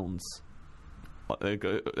 million. They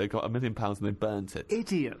got £1 million and they burnt it.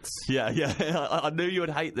 Idiots. Yeah. I knew you would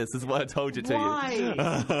hate this. This is why I told you to. Why?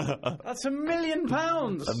 That's £1 million.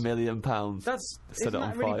 £1 million. Isn't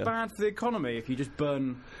that really bad for the economy if you just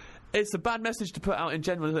burn? It's a bad message to put out in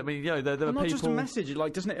general. I mean, there are people. Not just a message.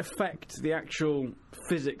 Like, doesn't it affect the actual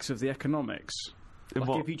physics of the economics?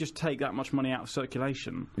 Like, if you just take that much money out of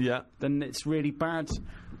circulation, then it's really bad.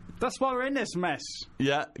 That's why we're in this mess.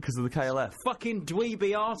 Yeah, because of the KLF. Fucking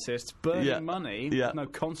dweeby artists burning money with no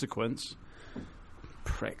consequence.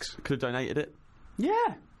 Pricks. Could have donated it. Yeah.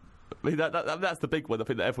 I mean, that's the big one. I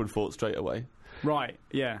think that everyone thought straight away. Right.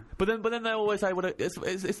 Yeah. But then they always say, well, it's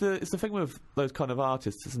the thing with those kind of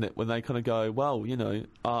artists, isn't it? When they kind of go, well,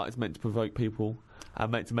 art is meant to provoke people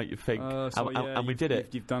and meant to make you think, and we did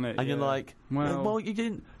it. You've done it. And you're like, well, you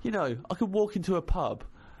didn't. I could walk into a pub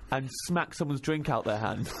and smack someone's drink out their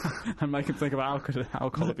hand and make them think about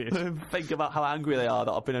alcohol abuse. Think about how angry they are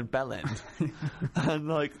that I've been in Bell End.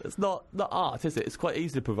 And it's not art, is it? It's quite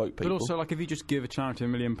easy to provoke people. But also, if you just give a charity £1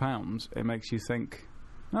 million, it makes you think,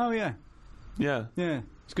 oh yeah,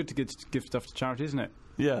 it's good to give stuff to charity, isn't it?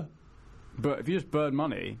 Yeah. But if you just burn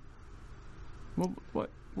money, what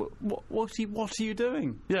are you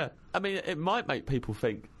doing? Yeah. I mean, it might make people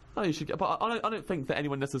think, oh, you should get, but I don't think that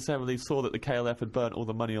anyone necessarily saw that the KLF had burnt all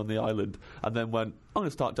the money on the island and then went, I'm going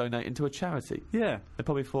to start donating to a charity. Yeah. They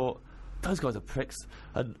probably thought, those guys are pricks.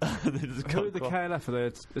 And they just who are the KLF? Are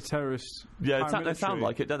they a terrorist? Yeah, they sound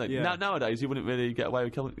like it, don't they? Yeah. Nowadays, you wouldn't really get away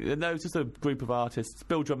with killing. No, it's just a group of artists.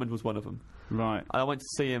 Bill Drummond was one of them. Right. I went to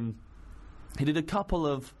see him. He did a couple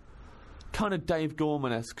of kind of Dave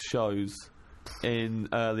Gorman-esque shows in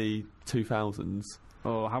early 2000s.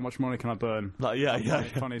 Oh, how much money can I burn? Yeah. How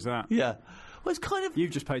funny is that? Yeah. Well, it's kind of... You've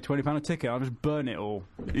just paid £20 a ticket, I'll just burn it all.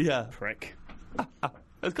 Yeah. Prick.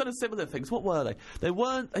 It's kind of similar things. What were they?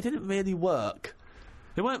 They didn't really work.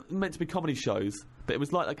 They weren't meant to be comedy shows, but it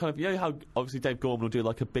was like that kind of... how obviously Dave Gorman will do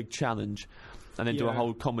a big challenge and then do a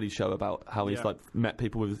whole comedy show about how he's met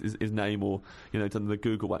people with his name or, done the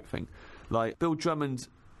Google whack thing. Bill Drummond...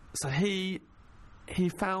 So he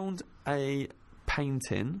found a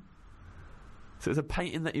painting... So it was a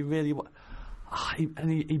painting that he really...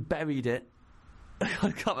 he buried it. I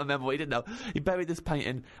can't remember what he did now. He buried this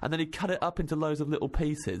painting and then he cut it up into loads of little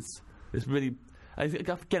pieces. It's really... Again,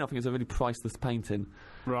 I think it's a really priceless painting.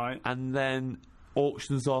 Right. And then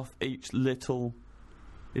auctions off each little...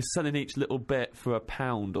 He's selling each little bit for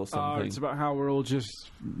 £1 or something. Oh, it's about how we're all just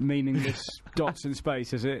meaningless dots in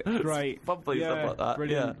space, is it? Great. Probably something like that.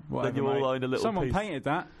 Brilliant. Yeah. Then you all own a little Someone piece. Painted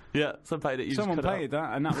that. Yeah, someone painted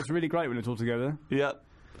that, and that was really great when it's all together. Yeah.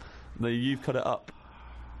 No, you've cut it up.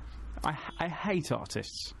 I hate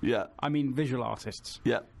artists. Yeah. I mean visual artists.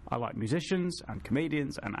 Yeah. I like musicians and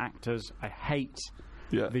comedians and actors. I hate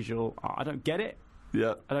visual art. I don't get it.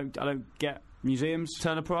 Yeah. I don't get museums.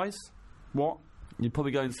 Turner Prize? What? You'd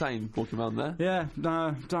probably go insane walking around there. Yeah,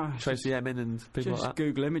 no. Tracy Emin and people like that. Just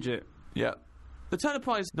Google image it. Yeah. The Turner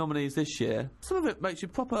Prize nominees this year, some of it makes you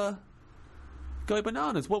proper go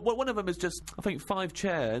bananas. Well, one of them is just, I think, 5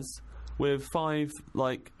 chairs with 5,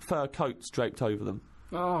 fur coats draped over them.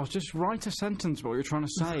 Oh, just write a sentence what you're trying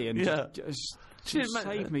to say and just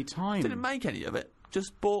save me time. Didn't make any of it.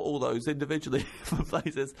 Just bought all those individually from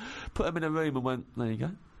places, put them in a room and went, there you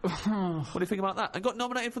go. What do you think about that? And got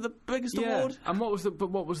nominated for the biggest award. And what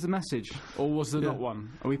was the message? Or was there not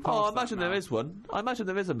one? Are we past I imagine there is one. I imagine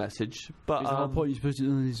there is a message, but the whole point you're supposed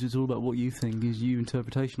to. It's all about what you think. Is your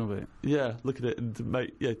interpretation of it? Yeah, look at it and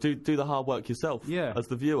do the hard work yourself. Yeah. As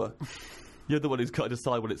the viewer, you're the one who's got to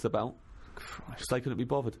decide what it's about. Christ. They couldn't be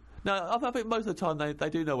bothered. No, I think most of the time they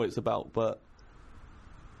do know what it's about, but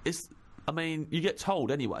it's. I mean, you get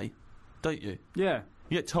told anyway, don't you? Yeah.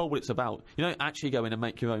 You get told what it's about. You don't actually go in and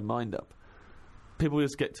make your own mind up. People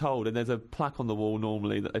just get told, and there's a plaque on the wall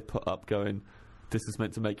normally that they put up going, this is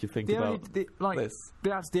meant to make you think about this.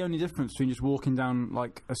 That's the only difference between just walking down,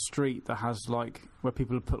 like, a street that has, like, where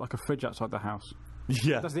people have put, like, a fridge outside their house.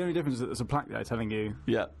 Yeah. That's the only difference, that there's a plaque there telling you.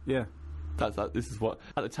 Yeah. Yeah. This is what...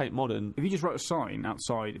 At the Tate Modern... If you just wrote a sign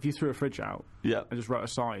outside, if you threw a fridge out... Yeah. And just wrote a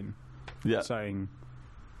sign... Yeah. Saying...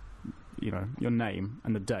 You know, your name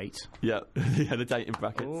and the date. Yeah, yeah, the date in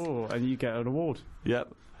brackets. Oh, and you get an award.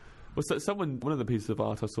 Yep. Well, so one of the pieces of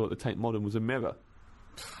art I saw at the Tate Modern was a mirror.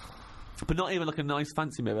 But not even like a nice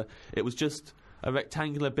fancy mirror. It was just a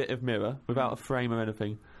rectangular bit of mirror without a frame or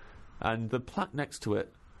anything. And the plaque next to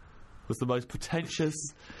it was the most pretentious.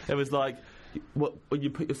 It was like, when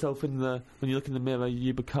you put yourself when you look in the mirror,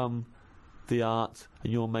 you become the art,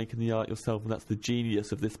 and you're making the art yourself, and that's the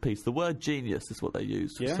genius of this piece. The word genius is what they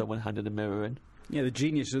used for someone handing a mirror in. Yeah, the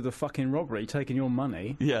genius of the fucking robbery, taking your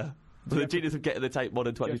money. Yeah. So the genius of getting the Tate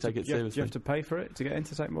Modern to actually take it seriously. Do you have to pay for it to get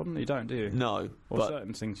into Tate Modern? You don't, do you? No. Or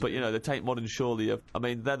certain things. But, the Tate Modern surely have... I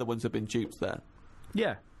mean, they're the ones who have been duped there.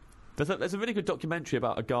 Yeah. There's a really good documentary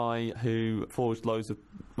about a guy who forged loads of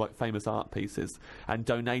famous art pieces and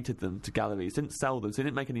donated them to galleries. Didn't sell them, so he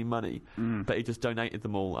didn't make any money, but he just donated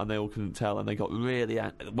them all, and they all couldn't tell, and they got really...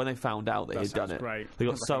 when they found out that he'd done it, they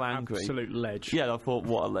got so angry. Absolute ledge. Yeah, I thought,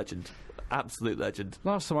 what a legend. Absolute legend.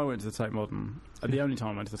 Last time I went to the Tate Modern, the only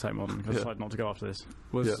time I went to the Tate Modern, because I decided not to go after this,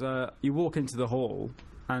 was you walk into the hall,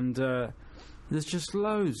 and... there's just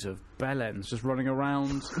loads of bellends just running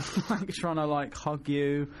around, like trying to hug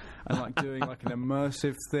you and doing an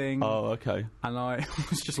immersive thing. Oh, okay. And I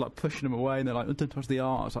was just pushing them away, and they're like, "Don't touch the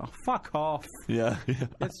art." I was like, oh, "Fuck off!" Yeah.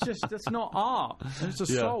 It's not art. It's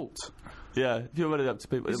assault. Yeah. If you're running up to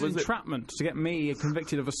people, it's entrapment to get me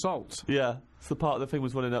convicted of assault. Yeah. So part of the thing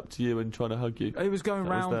was running up to you and trying to hug you. It was going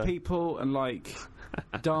around people and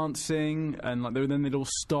dancing, and then they'd all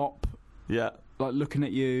stop. Yeah. Looking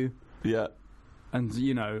at you. Yeah. And,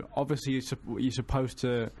 obviously you're supposed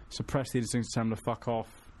to suppress the instincts to tell them to fuck off.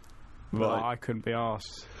 But I couldn't be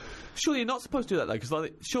arsed. Surely you're not supposed to do that, though, because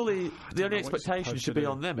surely the only expectation should be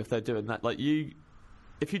on them if they're doing that.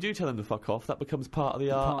 If you do tell them to fuck off, that becomes part of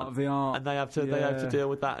the art. Part of the art. And they have to deal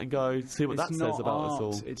with that and go, see what that says about us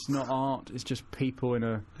all. It's not art, it's just people in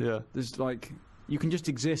a... Yeah. There's, you can just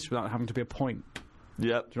exist without having to be a point.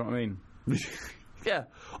 Yep. Do you know what I mean? Yeah,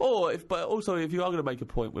 but also if you are going to make a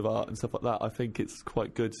point with art and stuff like that, I think it's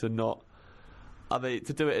quite good to not. I mean,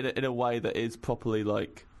 to do it in a way that is properly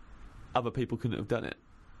other people couldn't have done it.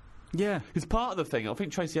 Yeah, because part of the thing, I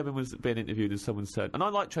think Tracy Emin was being interviewed, as someone said, and I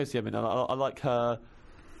like Tracy Emin. I like her.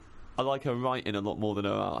 I like her writing a lot more than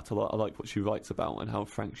her art. I like what she writes about and how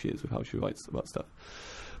frank she is with how she writes about stuff.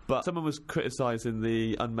 But someone was criticising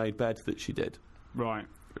the unmade bed that she did. Right.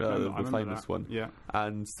 The famous one,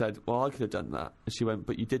 and said, "Well, I could have done that." And she went,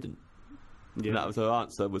 "But you didn't." Yeah. And that was her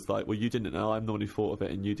answer. Was "Well, you didn't, and I'm the one who thought of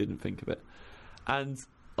it, and you didn't think of it." And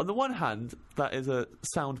on the one hand, that is a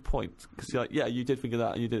sound point because you're like, "Yeah, you did think of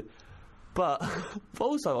that, and you did." But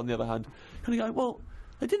also on the other hand, kind of going, "Well,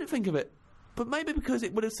 I didn't think of it, but maybe because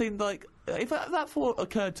it would have seemed like if that thought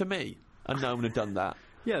occurred to me, and no one had done that."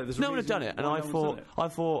 Yeah, no one had done it, and I thought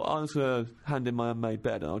I was going to hand in my unmade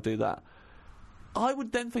bed, and I'll do that. I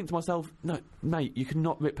would then think to myself, no, mate, you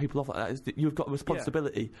cannot rip people off like that. You've got a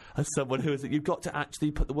responsibility as someone who is... You've got to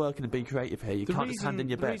actually put the work in and be creative here. You can't just hand in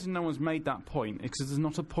your bed. The reason no one's made that point is because there's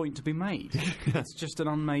not a point to be made. It's just an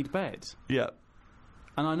unmade bed. Yeah.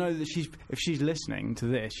 And I know that if she's listening to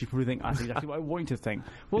this, she probably think, that's exactly what I want to think.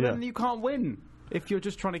 Well, then you can't win. If you're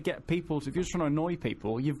just trying to get people... If you're just trying to annoy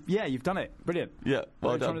people, you've done it. Brilliant. Yeah,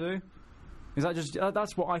 well done. What are you trying to do? Is that just...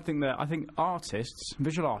 that's what I think I think artists,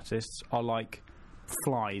 visual artists, are like...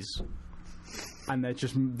 flies, and they're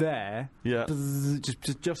just there,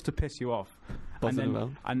 just to piss you off.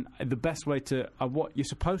 And the best way to what you're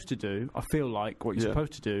supposed to do, I feel like what you're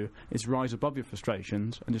supposed to do is rise above your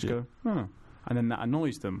frustrations and just go, and then that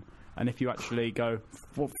annoys them. And if you actually go,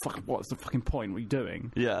 what's the fucking point? What are you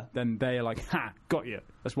doing? Yeah. Then they're like, ha, got you.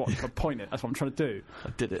 That's what the point is. That's what I'm trying to do.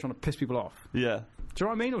 I did it. I'm trying to piss people off. Yeah. Do you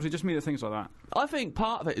know what I mean, or is it just me that thinks like that? I think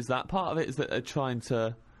part of it is that. Part of it is that they're trying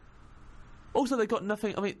to. Also, they've got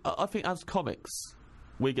nothing... I mean, I think as comics,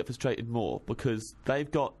 we get frustrated more because they've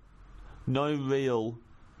got no real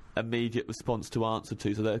immediate response to answer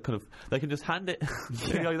to, so they can just hand it.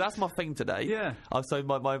 You know, that's my thing today. Yeah. So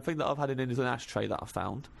my thing that I've had in is an ashtray that I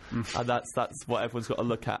found, and that's what everyone's got to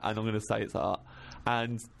look at, and I'm going to say it's art.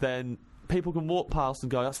 And then people can walk past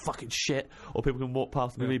and go, "That's fucking shit," or people can walk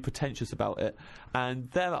past and be really pretentious about it,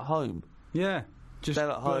 and they're at home. Yeah. Just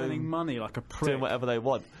they're at burning home, money like a prick. doing whatever they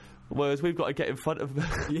want. Whereas we've got to get in front of,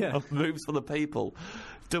 of moves for the people,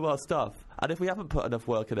 do our stuff, and if we haven't put enough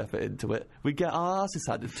work and effort into it, we get our asses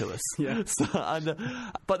handed to us. Yeah. So,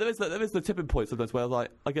 but there is the tipping point sometimes where,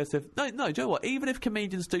 like, I guess if no, do you know what? Even if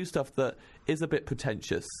comedians do stuff that is a bit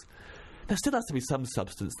pretentious, there still has to be some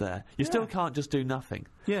substance there. You still can't just do nothing.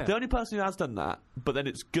 Yeah. The only person who has done that, but then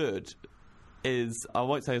it's good, is, I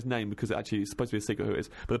won't say his name because it actually is supposed to be a secret who it is,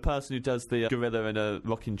 but the person who does the gorilla in a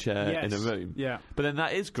rocking chair in a room. Yeah. But then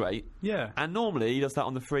that is great. Yeah. And normally he does that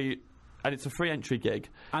on the free, and it's a free entry gig.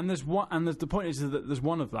 And the point is that there's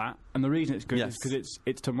one of that, and the reason it's good is because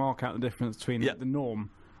it's to mark out the difference between the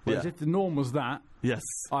norm. Whereas if the norm was that,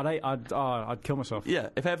 I'd kill myself. Yeah,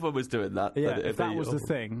 if everyone was doing that. Yeah, if that was the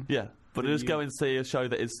thing. Yeah, but just go and see a show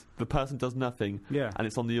that is the person does nothing. Yeah. And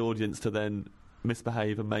it's on the audience to then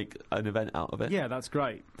misbehave and make an event out of it. Yeah, that's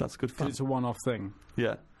great. That's good fun. It's a one-off thing.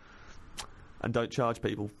 Yeah. And don't charge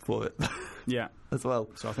people for it. Yeah. As well.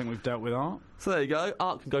 So I think we've dealt with art. So there you go.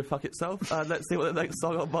 Art can go fuck itself. And let's see what the next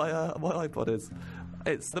song on my iPod is.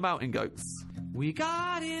 It's The Mountain Goats. We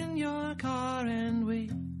got in your car and we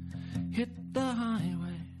hit the highway.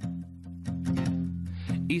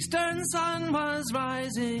 Eastern sun was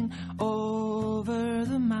rising over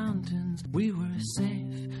the mountains. We were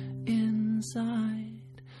safe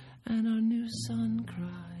inside, and our new son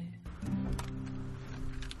cried.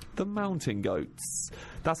 The Mountain Goats.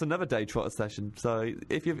 That's another day trotter session. So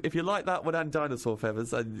if you like that one and Dinosaur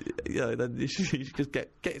Feathers, then you should just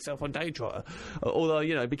get yourself on day trotter.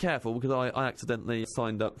 Although be careful because I accidentally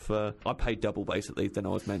signed up for. I paid double basically than I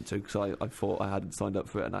was meant to because I thought I hadn't signed up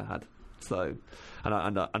for it and I had. So, and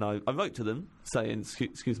I wrote to them saying,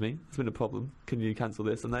 excuse me, there's been a problem. Can you cancel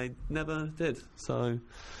this? And they never did. So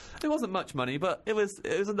it wasn't much money, but it was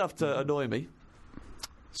enough to annoy me.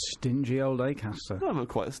 Stingy old Acaster. I'm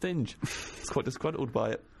quite a stinge. It's quite disgruntled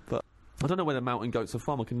by it. But I don't know where the Mountain Goats are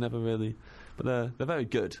from. I can never really. But they're very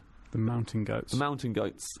good. The Mountain Goats. The Mountain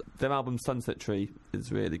Goats. Their album Sunset Tree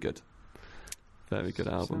is really good. Very good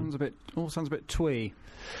album. Sounds a bit twee.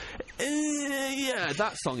 Yeah,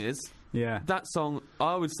 that song is. Yeah. That song,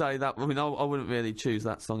 I would say that. I mean, I wouldn't really choose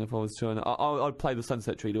that song if I was trying to. I'd play the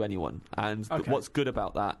Sunset Tree to anyone. And what's good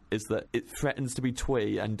about that is that it threatens to be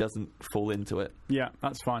twee and doesn't fall into it. Yeah,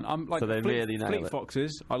 that's fine. So they really nail Fleet it.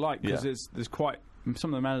 Foxes, I like because there's quite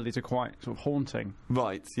some of the melodies are quite sort of haunting.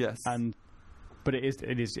 Right. Yes. But it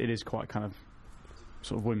is quite kind of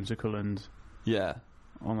sort of whimsical and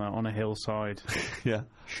on a hillside. Yeah.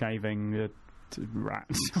 Shaving the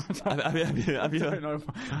rats. Have you I don't know.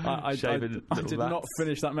 I did not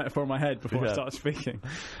finish that metaphor in my head before I started speaking.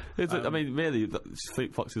 I mean, really,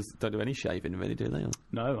 Fleet Foxes don't do any shaving, really, do they?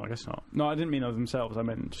 No, I guess not. No, I didn't mean of themselves. I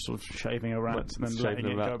meant just sort of shaving a rat and then letting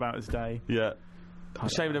it go about its day. Yeah.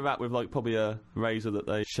 Shaving a rat with probably a razor that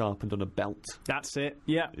they sharpened on a belt. That's it.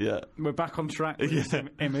 Yeah. Yeah. We're back on track with this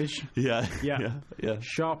image. Yeah. Yeah.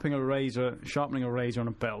 Sharpening a razor on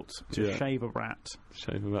a belt to shave a rat.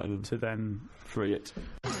 Shave a rat and to then free it.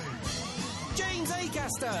 James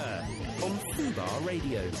Acaster on Fubar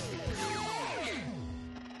Radio.